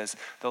 18 says,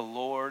 the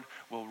Lord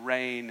will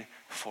reign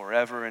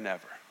forever and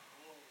ever.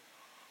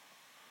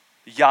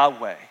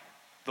 Yahweh,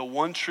 the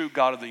one true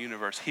God of the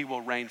universe, he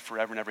will reign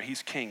forever and ever.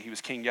 He's king. He was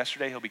king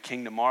yesterday. He'll be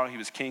king tomorrow. He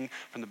was king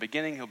from the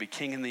beginning. He'll be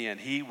king in the end.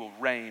 He will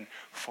reign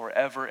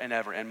forever and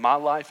ever. In my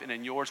life and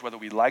in yours, whether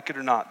we like it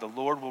or not, the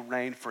Lord will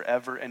reign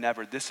forever and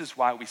ever. This is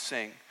why we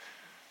sing,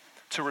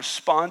 to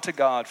respond to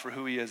God for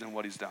who he is and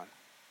what he's done.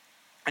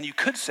 And you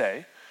could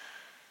say,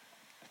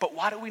 but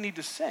why do we need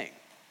to sing?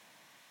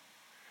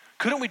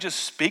 Couldn't we just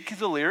speak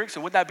the lyrics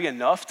and wouldn't that be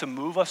enough to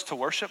move us to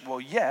worship?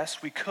 Well,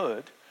 yes, we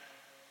could.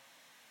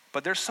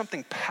 But there's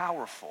something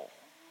powerful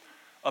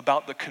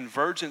about the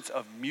convergence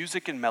of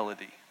music and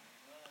melody.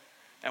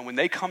 And when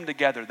they come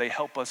together, they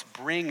help us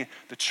bring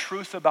the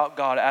truth about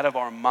God out of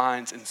our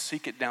minds and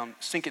sink it down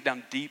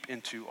deep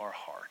into our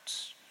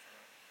hearts.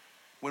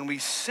 When we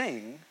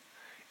sing,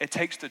 it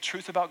takes the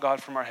truth about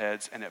God from our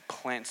heads and it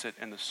plants it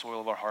in the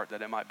soil of our heart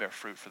that it might bear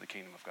fruit for the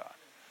kingdom of God.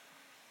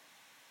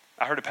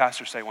 I heard a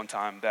pastor say one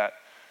time that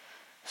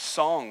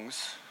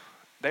songs,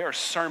 they are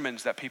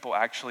sermons that people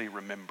actually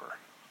remember.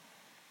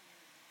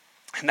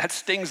 And that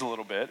stings a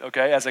little bit,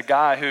 okay? As a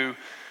guy who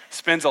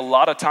spends a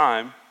lot of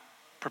time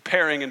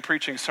preparing and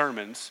preaching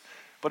sermons,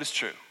 but it's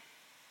true.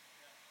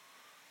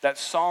 That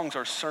songs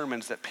are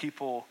sermons that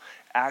people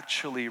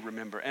actually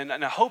remember. And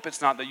I hope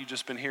it's not that you've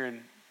just been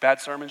hearing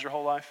bad sermons your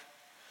whole life,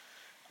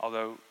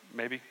 although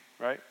maybe,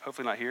 right?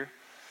 Hopefully not here.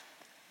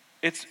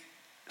 It's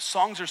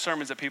songs are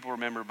sermons that people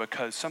remember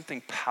because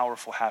something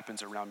powerful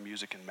happens around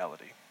music and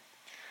melody.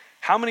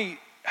 How many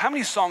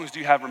songs do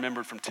you have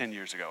remembered from 10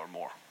 years ago or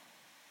more?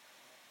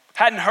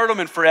 Hadn't heard them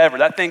in forever.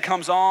 That thing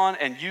comes on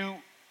and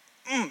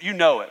you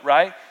know it,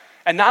 right?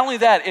 And not only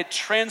that, it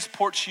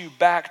transports you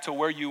back to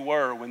where you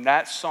were when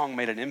that song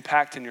made an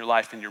impact in your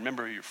life and you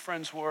remember who your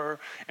friends were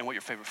and what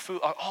your favorite food,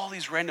 all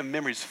these random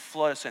memories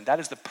flood us in. That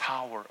is the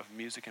power of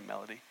music and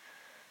melody.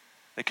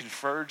 They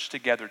converge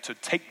together to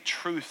take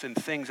truth and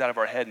things out of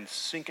our head and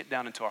sink it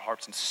down into our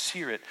hearts and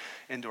sear it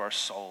into our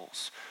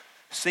souls.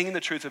 Singing the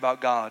truth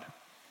about God,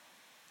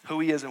 who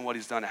he is and what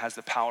he's done, it has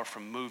the power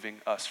from moving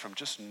us from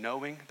just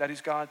knowing that he's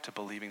God to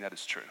believing that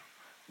it's true,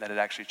 that it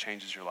actually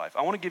changes your life.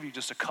 I want to give you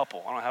just a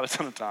couple. I don't have a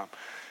ton of time.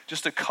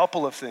 Just a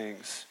couple of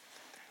things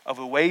of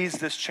the ways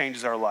this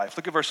changes our life.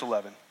 Look at verse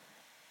 11.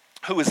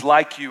 Who is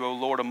like you, O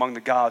Lord, among the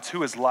gods?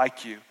 Who is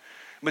like you?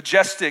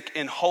 Majestic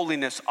in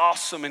holiness,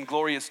 awesome in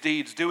glorious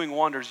deeds, doing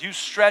wonders. You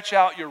stretch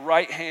out your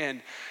right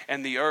hand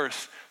and the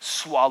earth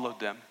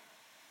swallowed them.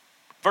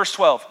 Verse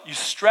 12, you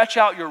stretch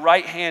out your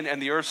right hand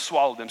and the earth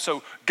swallowed them.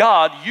 So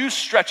God, you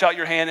stretch out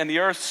your hand and the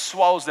earth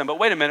swallows them. But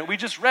wait a minute, we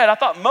just read, I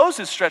thought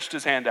Moses stretched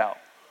his hand out.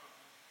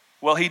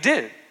 Well, he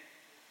did.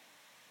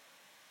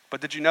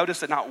 But did you notice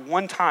that not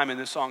one time in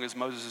this song is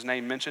Moses'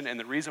 name mentioned? And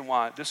the reason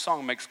why, this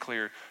song makes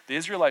clear, the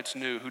Israelites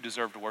knew who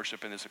deserved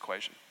worship in this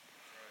equation.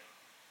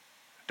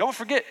 Don't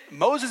forget,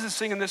 Moses is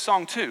singing this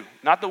song too.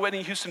 Not the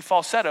Whitney Houston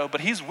falsetto,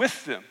 but he's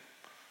with them.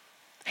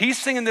 He's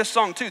singing this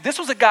song too. This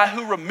was a guy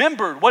who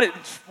remembered what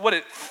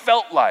it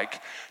felt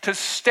like to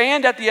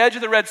stand at the edge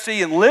of the Red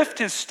Sea and lift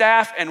his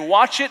staff and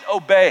watch it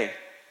obey.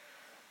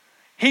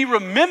 He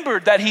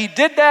remembered that he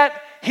did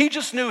that. He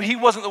just knew he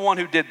wasn't the one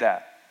who did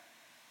that.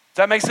 Does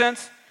that make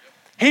sense?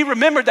 He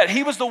remembered that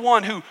he was the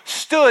one who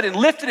stood and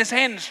lifted his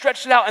hand and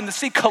stretched it out, and the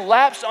sea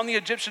collapsed on the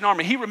Egyptian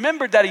army. He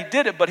remembered that he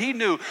did it, but he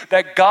knew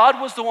that God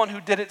was the one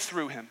who did it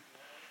through him.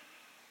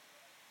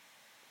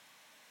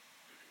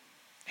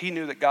 He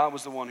knew that God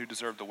was the one who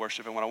deserved the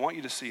worship. And what I want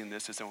you to see in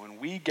this is that when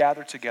we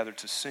gather together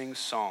to sing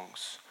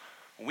songs,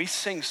 when we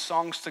sing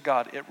songs to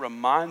God, it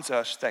reminds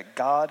us that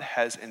God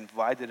has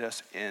invited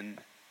us in,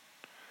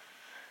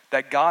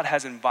 that God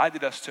has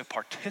invited us to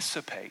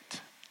participate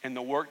in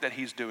the work that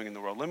he's doing in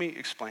the world. Let me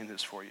explain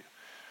this for you.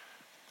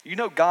 You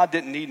know, God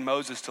didn't need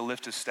Moses to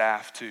lift his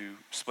staff to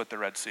split the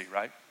Red Sea,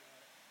 right?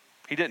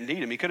 He didn't need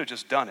him. He could have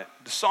just done it.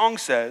 The song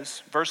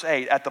says, verse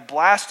 8, at the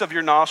blast of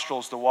your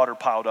nostrils, the water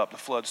piled up, the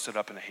flood stood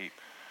up in a heap.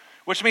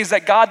 Which means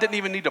that God didn't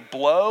even need to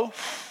blow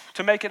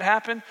to make it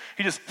happen.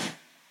 He just, I'm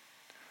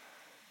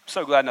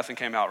so glad nothing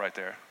came out right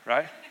there,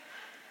 right?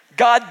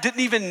 God didn't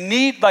even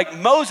need, like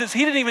Moses, he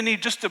didn't even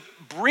need just to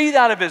breathe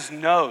out of his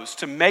nose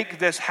to make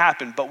this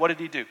happen. But what did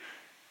he do?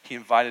 He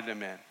invited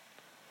him in.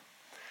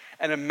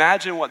 And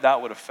imagine what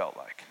that would have felt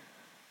like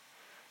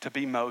to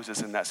be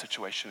Moses in that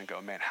situation and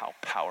go, man, how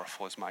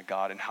powerful is my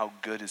God and how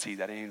good is he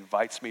that he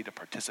invites me to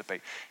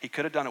participate. He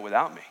could have done it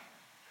without me,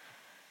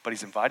 but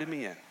he's invited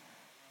me in.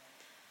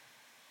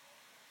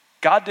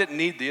 God didn't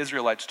need the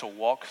Israelites to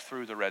walk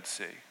through the Red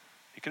Sea.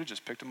 He could have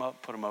just picked them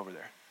up, put them over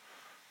there.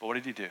 But what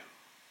did he do?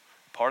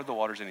 Parted the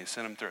waters and he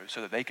sent them through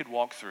so that they could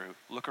walk through,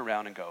 look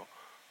around and go,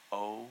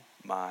 oh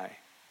my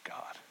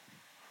God.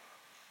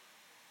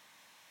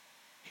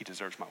 He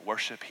deserves my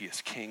worship. He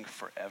is king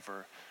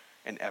forever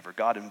and ever.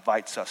 God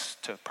invites us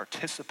to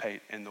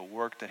participate in the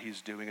work that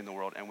he's doing in the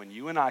world. And when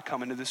you and I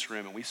come into this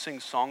room and we sing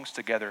songs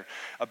together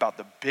about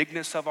the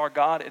bigness of our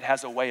God, it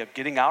has a way of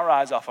getting our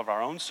eyes off of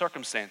our own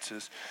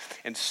circumstances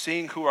and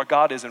seeing who our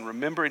God is and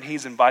remembering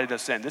he's invited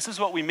us in. This is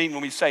what we mean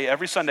when we say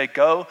every Sunday,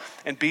 go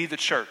and be the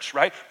church,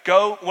 right?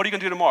 Go, what are you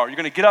gonna do tomorrow? You're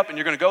gonna get up and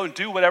you're gonna go and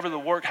do whatever the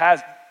work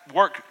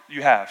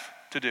you have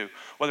to do,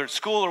 whether it's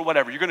school or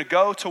whatever. You're gonna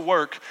go to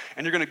work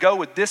and you're gonna go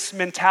with this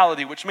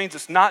mentality, which means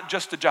it's not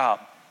just a job.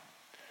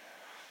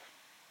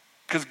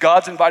 Because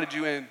God's invited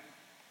you in.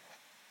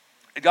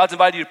 God's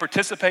invited you to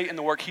participate in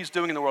the work he's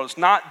doing in the world. It's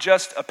not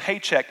just a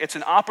paycheck. It's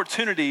an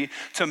opportunity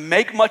to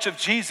make much of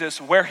Jesus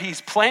where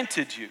he's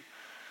planted you.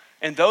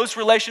 In those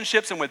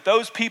relationships and with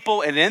those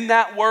people and in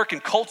that work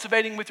and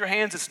cultivating with your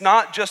hands, it's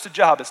not just a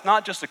job. It's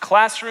not just a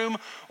classroom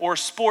or a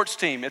sports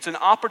team. It's an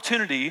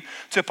opportunity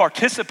to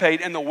participate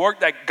in the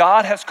work that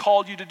God has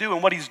called you to do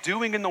and what he's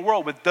doing in the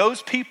world with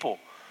those people,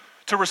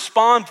 to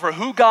respond for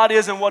who God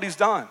is and what he's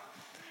done.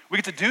 We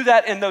get to do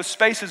that in those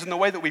spaces in the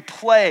way that we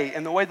play,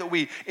 in the way that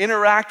we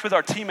interact with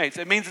our teammates.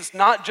 It means it's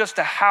not just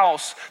a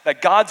house that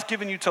God's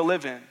given you to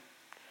live in.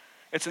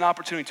 It's an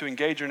opportunity to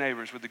engage your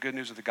neighbors with the good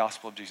news of the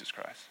gospel of Jesus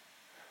Christ.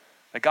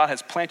 That God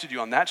has planted you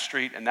on that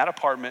street, in that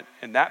apartment,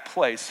 in that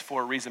place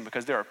for a reason,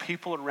 because there are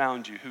people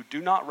around you who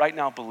do not right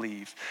now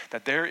believe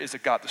that there is a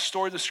God. The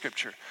story of the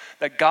scripture,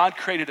 that God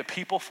created a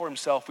people for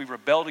himself. We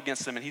rebelled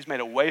against him, and he's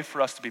made a way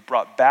for us to be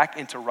brought back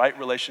into right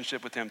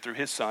relationship with him through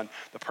his son,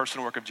 the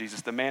personal work of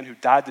Jesus, the man who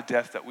died the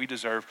death that we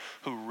deserve,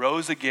 who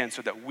rose again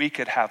so that we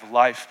could have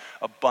life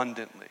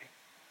abundantly.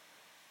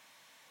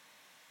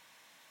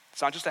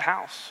 It's not just a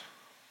house.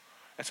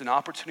 It's an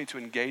opportunity to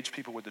engage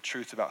people with the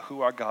truth about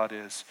who our God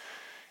is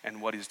and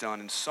what he's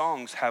done. And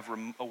songs have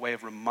a way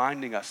of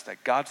reminding us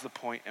that God's the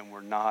point and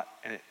we're not,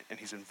 and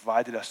he's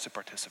invited us to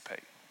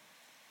participate.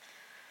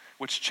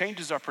 Which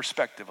changes our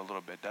perspective a little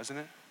bit, doesn't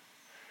it?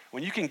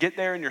 When you can get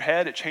there in your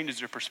head, it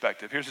changes your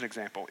perspective. Here's an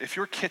example. If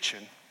your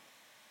kitchen,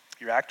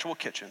 your actual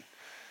kitchen,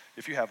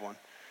 if you have one,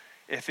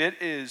 if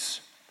it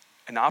is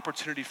an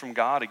opportunity from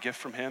God, a gift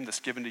from him that's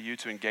given to you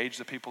to engage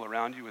the people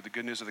around you with the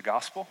good news of the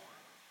gospel,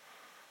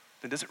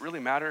 then does it really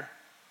matter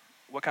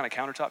what kind of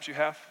countertops you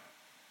have?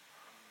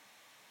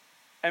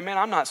 And man,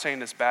 I'm not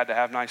saying it's bad to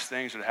have nice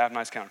things or to have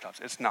nice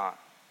countertops. It's not.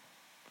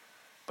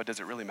 But does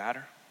it really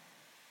matter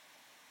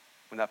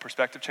when that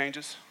perspective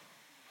changes?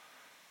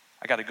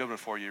 I got a good one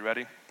for you.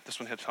 Ready? This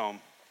one hits home.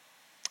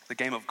 The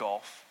game of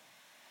golf,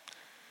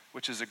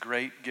 which is a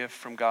great gift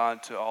from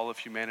God to all of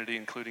humanity,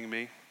 including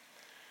me.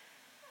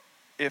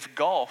 If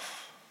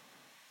golf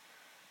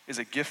is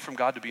a gift from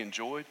God to be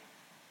enjoyed,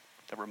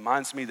 that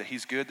reminds me that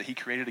he's good, that he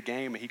created a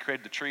game, and he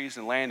created the trees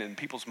and land and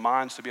people's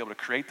minds to be able to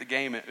create the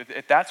game.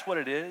 If that's what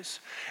it is,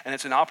 and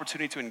it's an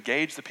opportunity to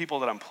engage the people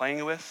that I'm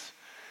playing with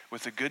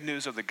the good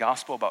news of the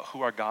gospel about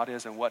who our God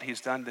is and what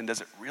he's done, then does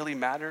it really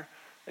matter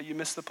that you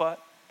missed the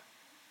putt?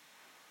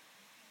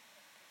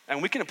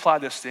 And we can apply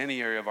this to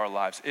any area of our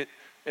lives.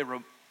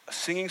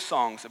 Singing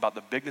songs about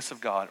the bigness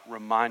of God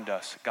remind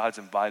us God's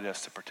invited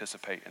us to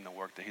participate in the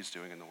work that he's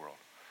doing in the world.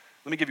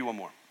 Let me give you one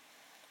more.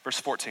 Verse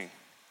 14.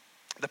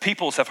 The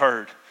peoples have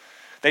heard.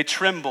 They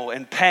tremble,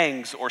 and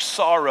pangs or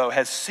sorrow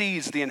has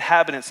seized the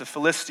inhabitants of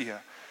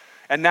Philistia.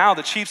 And now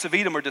the chiefs of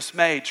Edom are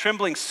dismayed.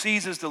 Trembling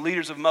seizes the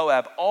leaders of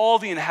Moab. All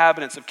the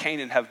inhabitants of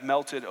Canaan have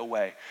melted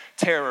away.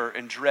 Terror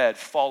and dread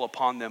fall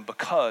upon them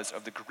because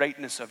of the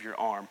greatness of your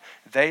arm.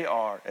 They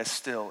are as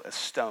still as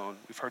stone.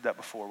 We've heard that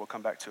before. We'll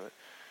come back to it.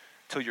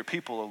 Till your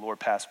people, O Lord,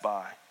 pass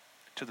by.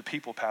 to the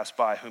people pass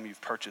by whom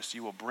you've purchased.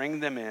 You will bring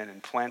them in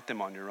and plant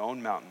them on your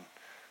own mountain,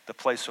 the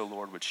place, O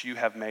Lord, which you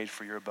have made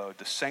for your abode,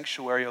 the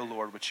sanctuary, O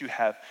Lord, which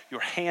your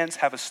hands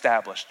have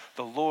established.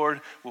 The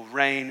Lord will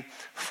reign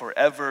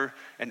forever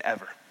and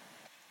ever.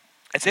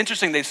 It's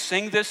interesting, they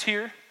sing this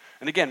here.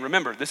 And again,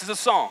 remember, this is a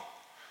song.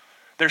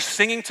 They're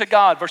singing to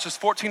God, verses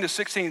 14 to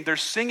 16. They're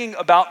singing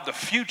about the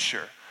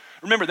future.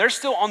 Remember, they're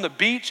still on the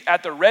beach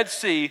at the Red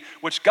Sea,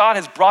 which God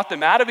has brought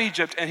them out of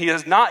Egypt, and he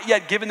has not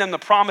yet given them the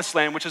promised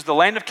land, which is the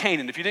land of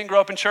Canaan. If you didn't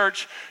grow up in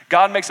church,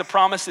 God makes a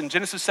promise in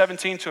Genesis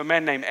 17 to a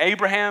man named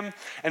Abraham,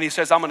 and he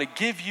says, I'm going to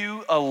give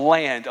you a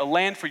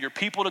land for your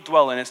people to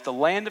dwell in. It's the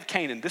land of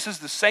Canaan. This is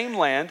the same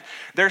land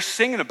they're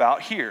singing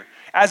about here,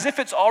 as if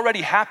it's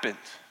already happened.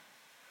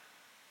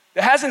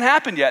 It hasn't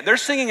happened yet. They're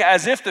singing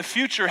as if the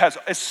future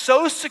is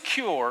so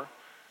secure.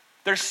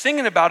 They're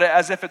singing about it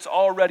as if it's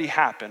already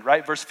happened,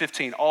 right? Verse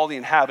 15, all the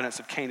inhabitants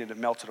of Canaan have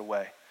melted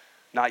away.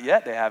 Not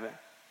yet, they haven't,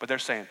 but they're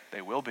saying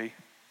they will be.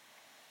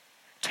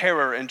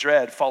 Terror and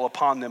dread fall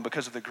upon them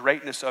because of the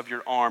greatness of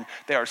your arm.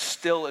 They are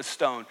still as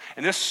stone.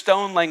 And this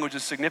stone language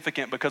is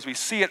significant because we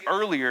see it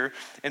earlier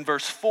in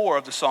verse 4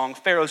 of the song.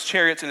 Pharaoh's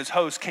chariots and his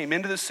hosts came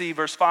into the sea.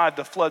 Verse 5,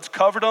 the floods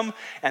covered them,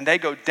 and they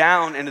go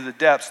down into the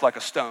depths like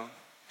a stone.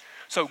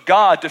 So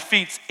God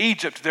defeats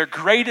Egypt, their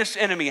greatest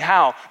enemy.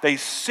 How? They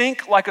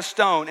sink like a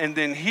stone, and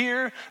then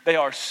here they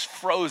are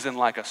frozen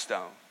like a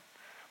stone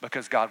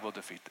because God will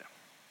defeat them.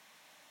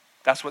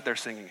 That's what they're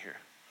singing here,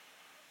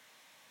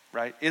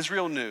 right?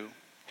 Israel knew,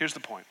 here's the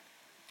point,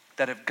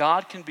 that if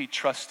God can be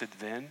trusted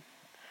then,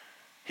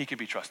 he can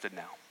be trusted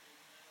now.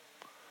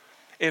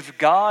 If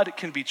God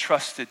can be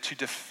trusted to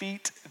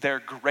defeat their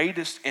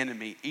greatest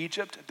enemy,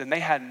 Egypt, then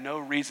they had no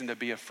reason to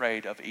be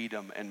afraid of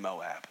Edom and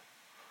Moab.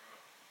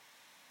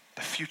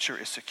 The future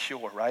is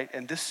secure, right?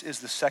 And this is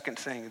the second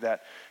thing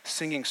that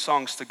singing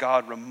songs to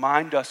God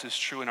remind us is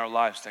true in our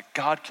lives, that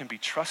God can be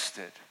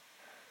trusted.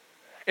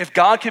 If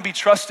God can be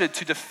trusted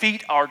to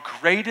defeat our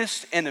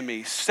greatest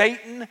enemy,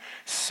 Satan,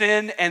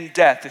 sin, and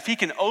death, if he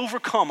can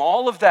overcome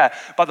all of that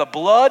by the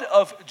blood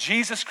of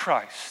Jesus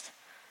Christ,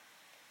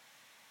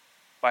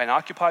 by an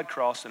occupied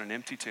cross and an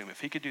empty tomb, if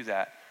he could do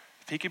that,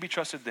 if he could be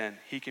trusted then,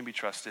 he can be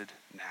trusted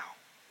now.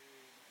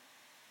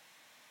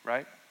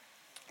 Right?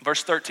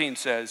 Verse 13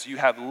 says, you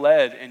have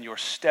led in your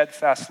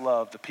steadfast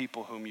love the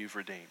people whom you've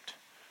redeemed.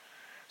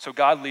 So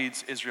God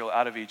leads Israel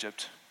out of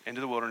Egypt into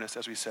the wilderness,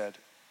 as we said,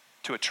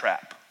 to a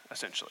trap,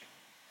 essentially.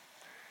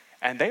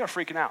 And they are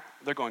freaking out.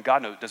 They're going,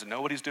 God doesn't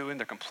know what he's doing.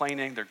 They're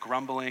complaining, they're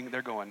grumbling.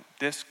 They're going,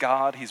 this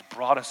God, he's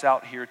brought us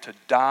out here to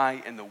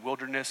die in the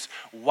wilderness.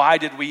 Why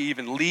did we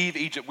even leave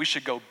Egypt? We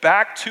should go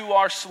back to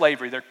our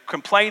slavery. They're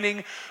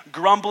complaining,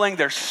 grumbling,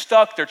 they're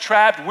stuck, they're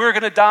trapped. We're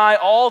gonna die,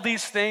 all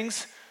these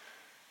things.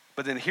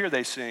 But then here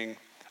they sing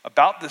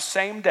about the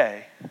same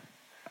day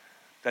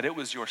that it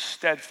was your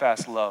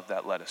steadfast love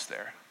that led us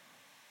there.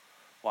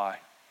 Why?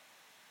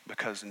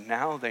 Because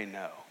now they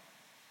know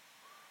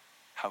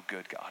how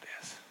good God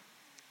is.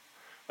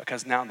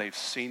 Because now they've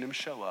seen him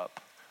show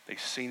up.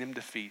 They've seen him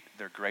defeat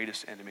their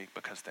greatest enemy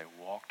because they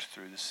walked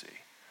through the sea.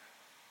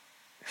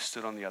 They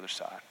stood on the other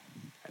side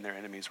and their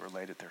enemies were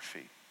laid at their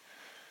feet.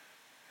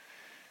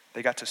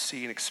 They got to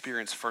see and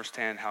experience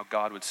firsthand how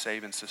God would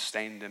save and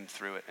sustain them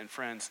through it. And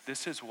friends,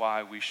 this is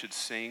why we should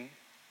sing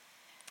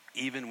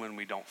even when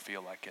we don't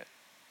feel like it.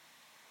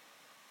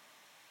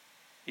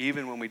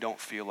 Even when we don't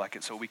feel like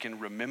it, so we can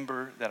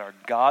remember that our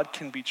God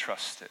can be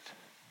trusted,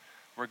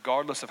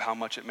 regardless of how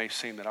much it may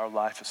seem that our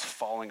life is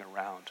falling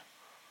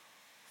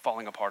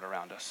apart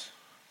around us.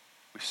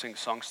 We sing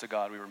songs to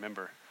God, we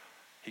remember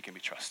he can be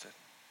trusted.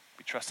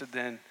 Be trusted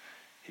then,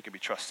 he can be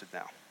trusted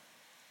now.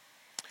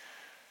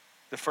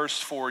 The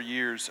first 4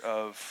 years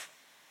of,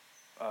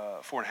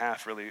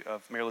 4.5 really,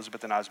 of Mary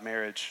Elizabeth and I's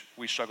marriage,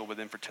 we struggled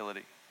with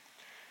infertility.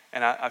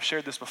 And I've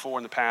shared this before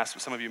in the past,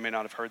 but some of you may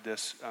not have heard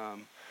this.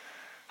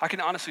 I can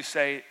honestly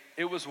say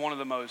it was one of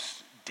the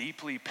most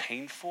deeply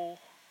painful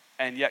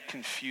and yet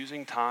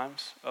confusing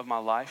times of my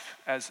life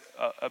as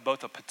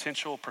both a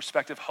potential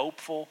prospective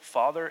hopeful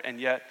father and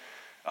yet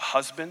a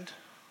husband.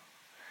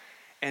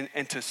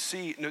 And to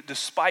see,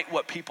 despite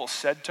what people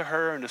said to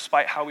her and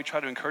despite how we try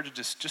to encourage her,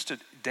 just to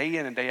day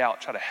in and day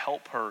out try to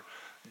help her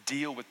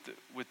deal with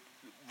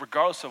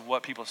regardless of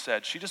what people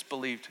said, she just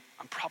believed,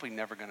 I'm probably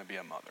never going to be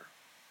a mother.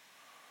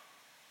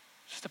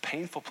 Just a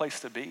painful place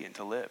to be and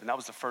to live. And that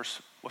was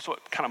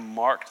what kind of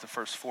marked the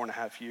first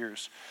 4.5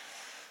 years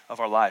of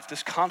our life.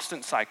 This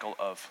constant cycle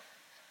of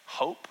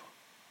hope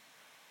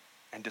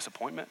and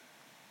disappointment,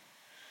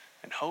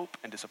 and hope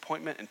and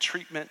disappointment and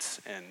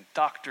treatments and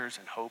doctors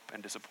and hope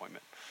and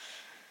disappointment.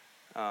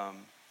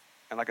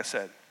 And like I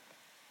said,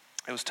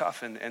 it was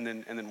tough. And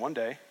then one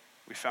day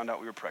we found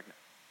out we were pregnant.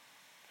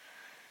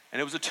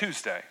 And it was a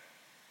Tuesday.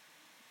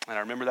 And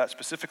I remember that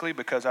specifically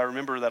because I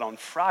remember that on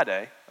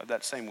Friday of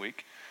that same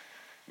week,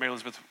 Mary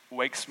Elizabeth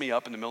wakes me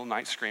up in the middle of the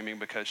night screaming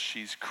because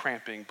she's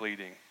cramping,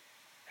 bleeding,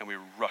 and we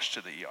rush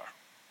to the ER.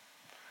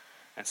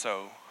 And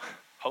so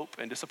hope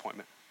and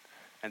disappointment,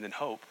 and then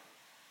hope.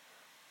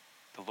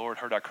 The Lord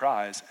heard our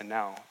cries, and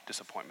now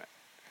disappointment.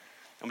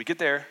 And we get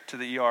there to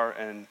the ER,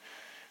 and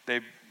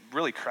they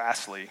really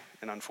crassly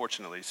and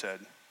unfortunately said,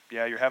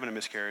 yeah, you're having a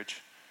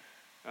miscarriage.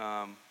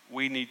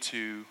 We need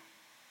to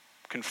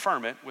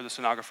confirm it with a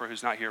sonographer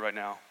who's not here right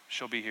now.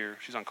 She'll be here.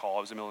 She's on call.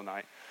 It was in the middle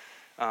of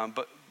the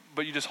night.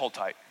 But you just hold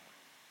tight.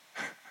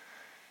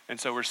 And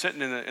so we're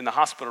sitting in the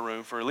hospital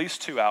room for at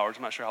least 2 hours.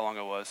 I'm not sure how long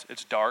it was.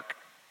 It's dark,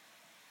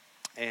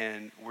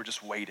 and we're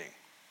just waiting.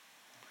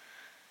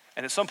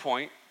 And at some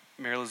point,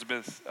 Mary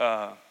Elizabeth,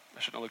 I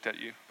shouldn't have looked at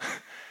you.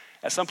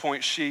 At some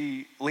point,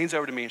 she leans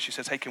over to me and she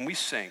says, hey, can we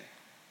sing?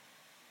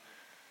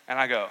 And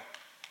I go,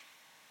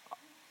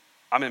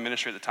 I'm in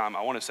ministry at the time.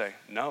 I want to say,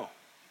 no.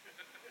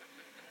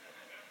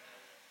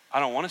 I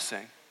don't want to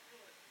sing.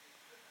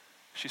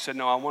 She said,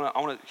 no, I want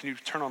to, can you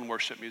turn on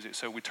worship music?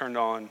 So we turned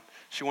on,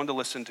 she wanted to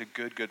listen to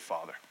Good, Good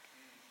Father.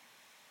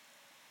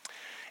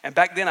 And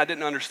back then I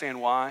didn't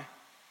understand why.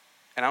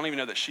 And I don't even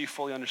know that she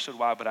fully understood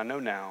why, but I know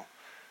now.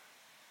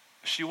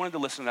 She wanted to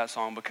listen to that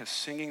song because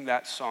singing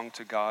that song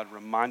to God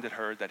reminded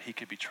her that he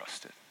could be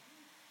trusted.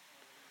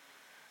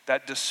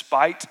 That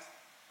despite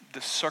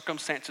the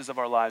circumstances of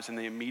our lives in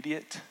the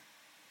immediate,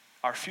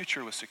 our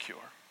future was secure.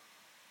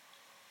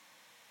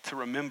 To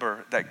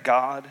remember that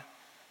God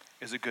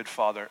is a good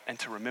father, and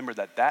to remember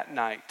that that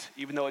night,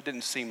 even though it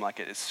didn't seem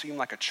like it, it seemed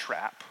like a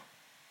trap.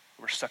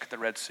 We're stuck at the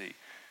Red Sea.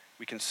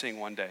 We can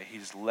sing one day,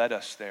 he's led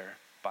us there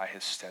by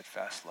his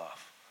steadfast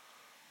love.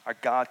 Our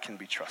God can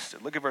be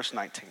trusted. Look at verse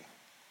 19.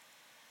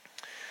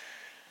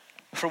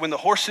 For when the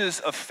horses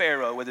of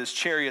Pharaoh with his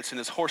chariots and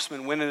his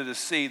horsemen went into the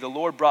sea, the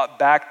Lord brought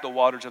back the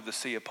waters of the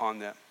sea upon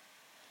them.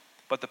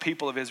 But the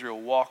people of Israel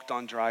walked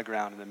on dry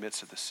ground in the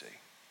midst of the sea.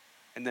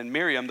 And then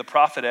Miriam, the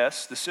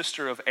prophetess, the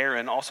sister of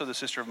Aaron, also the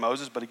sister of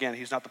Moses, but again,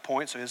 he's not the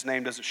point, so his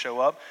name doesn't show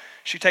up.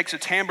 She takes a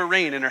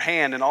tambourine in her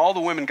hand, and all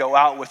the women go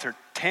out with her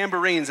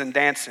tambourines and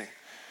dancing.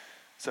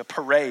 It's a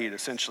parade,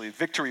 essentially,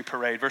 victory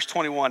parade. Verse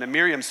 21, and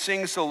Miriam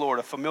sings to the Lord,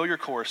 a familiar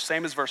chorus,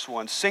 same as verse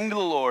 1. Sing to the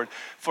Lord,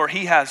 for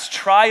he has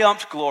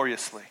triumphed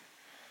gloriously.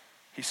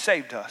 He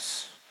saved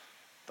us.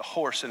 The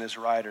horse and his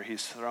rider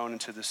he's thrown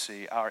into the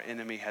sea. Our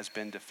enemy has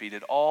been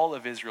defeated. All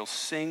of Israel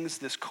sings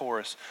this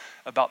chorus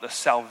about the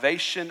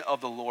salvation of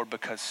the Lord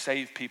because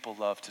saved people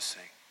love to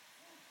sing.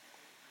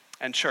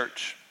 And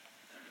church,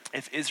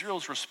 if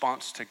Israel's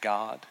response to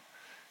God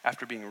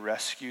after being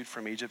rescued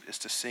from Egypt is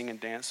to sing and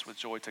dance with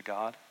joy to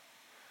God,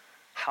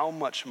 how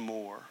much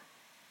more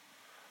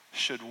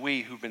should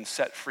we who've been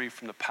set free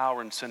from the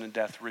power and sin and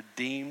death,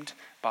 redeemed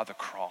by the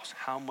cross,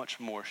 how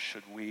much more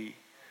should we?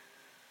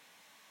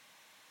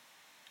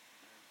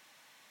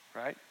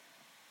 Right?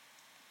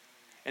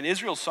 In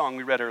Israel's song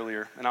we read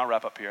earlier, and I'll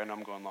wrap up here, I know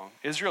I'm going long.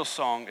 Israel's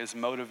song is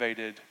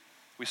motivated,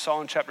 we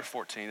saw in chapter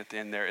 14 at the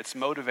end there, it's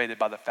motivated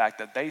by the fact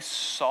that they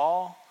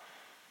saw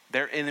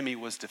their enemy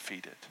was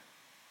defeated.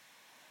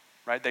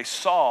 Right? They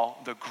saw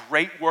the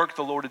great work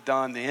the Lord had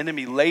done. The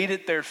enemy laid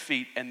at their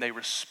feet, and they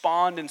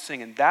respond and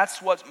sing. And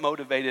that's what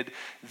motivated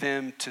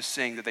them to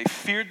sing. That they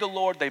feared the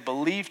Lord, they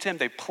believed him,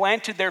 they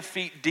planted their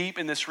feet deep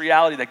in this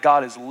reality that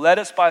God has led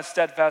us by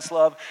steadfast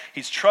love.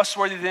 He's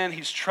trustworthy then,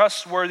 he's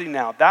trustworthy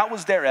now. That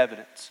was their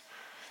evidence.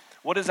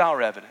 What is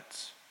our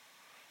evidence?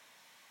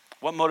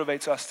 What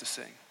motivates us to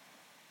sing?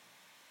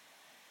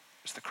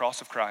 It's the cross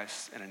of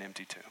Christ and an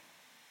empty tomb.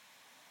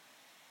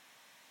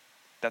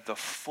 That the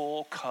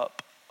full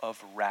cup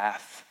of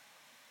wrath,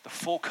 the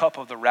full cup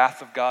of the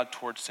wrath of God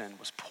towards sin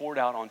was poured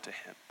out onto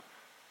him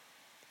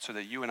so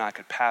that you and I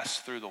could pass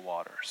through the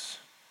waters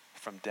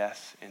from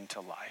death into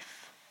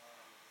life.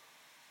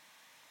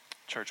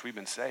 Church, we've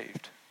been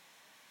saved.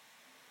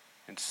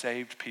 And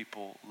saved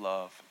people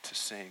love to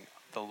sing.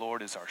 The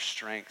Lord is our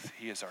strength.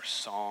 He is our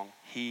song.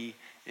 He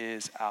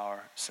is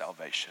our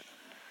salvation.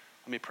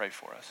 Let me pray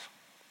for us.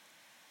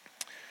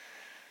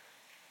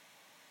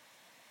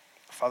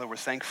 Father, we're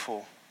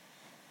thankful.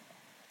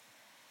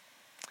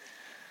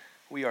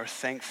 We are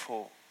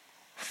thankful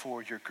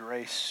for your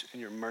grace and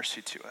your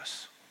mercy to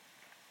us.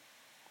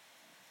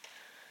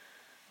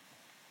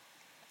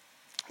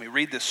 We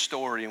read this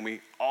story and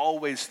we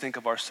always think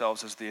of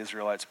ourselves as the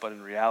Israelites, but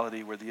in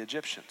reality, we're the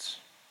Egyptians.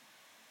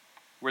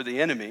 We're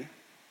the enemy.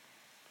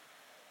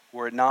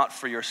 Were it not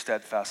for your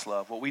steadfast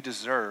love, what we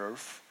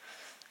deserve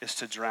is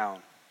to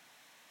drown,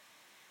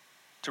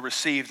 to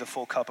receive the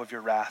full cup of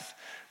your wrath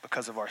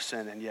because of our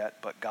sin, and yet,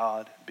 but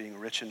God, being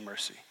rich in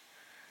mercy,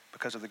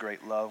 because of the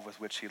great love with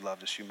which he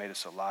loved us, you made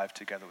us alive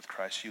together with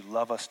Christ. You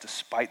love us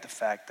despite the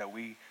fact that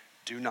we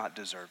do not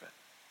deserve it.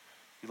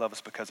 You love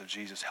us because of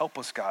Jesus. Help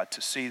us, God,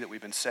 to see that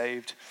we've been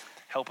saved.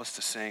 Help us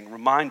to sing.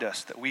 Remind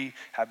us that we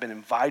have been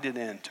invited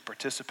in to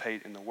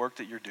participate in the work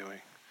that you're doing.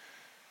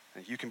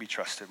 And you can be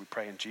trusted. We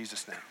pray in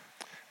Jesus' name.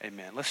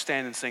 Amen. Let's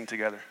stand and sing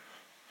together.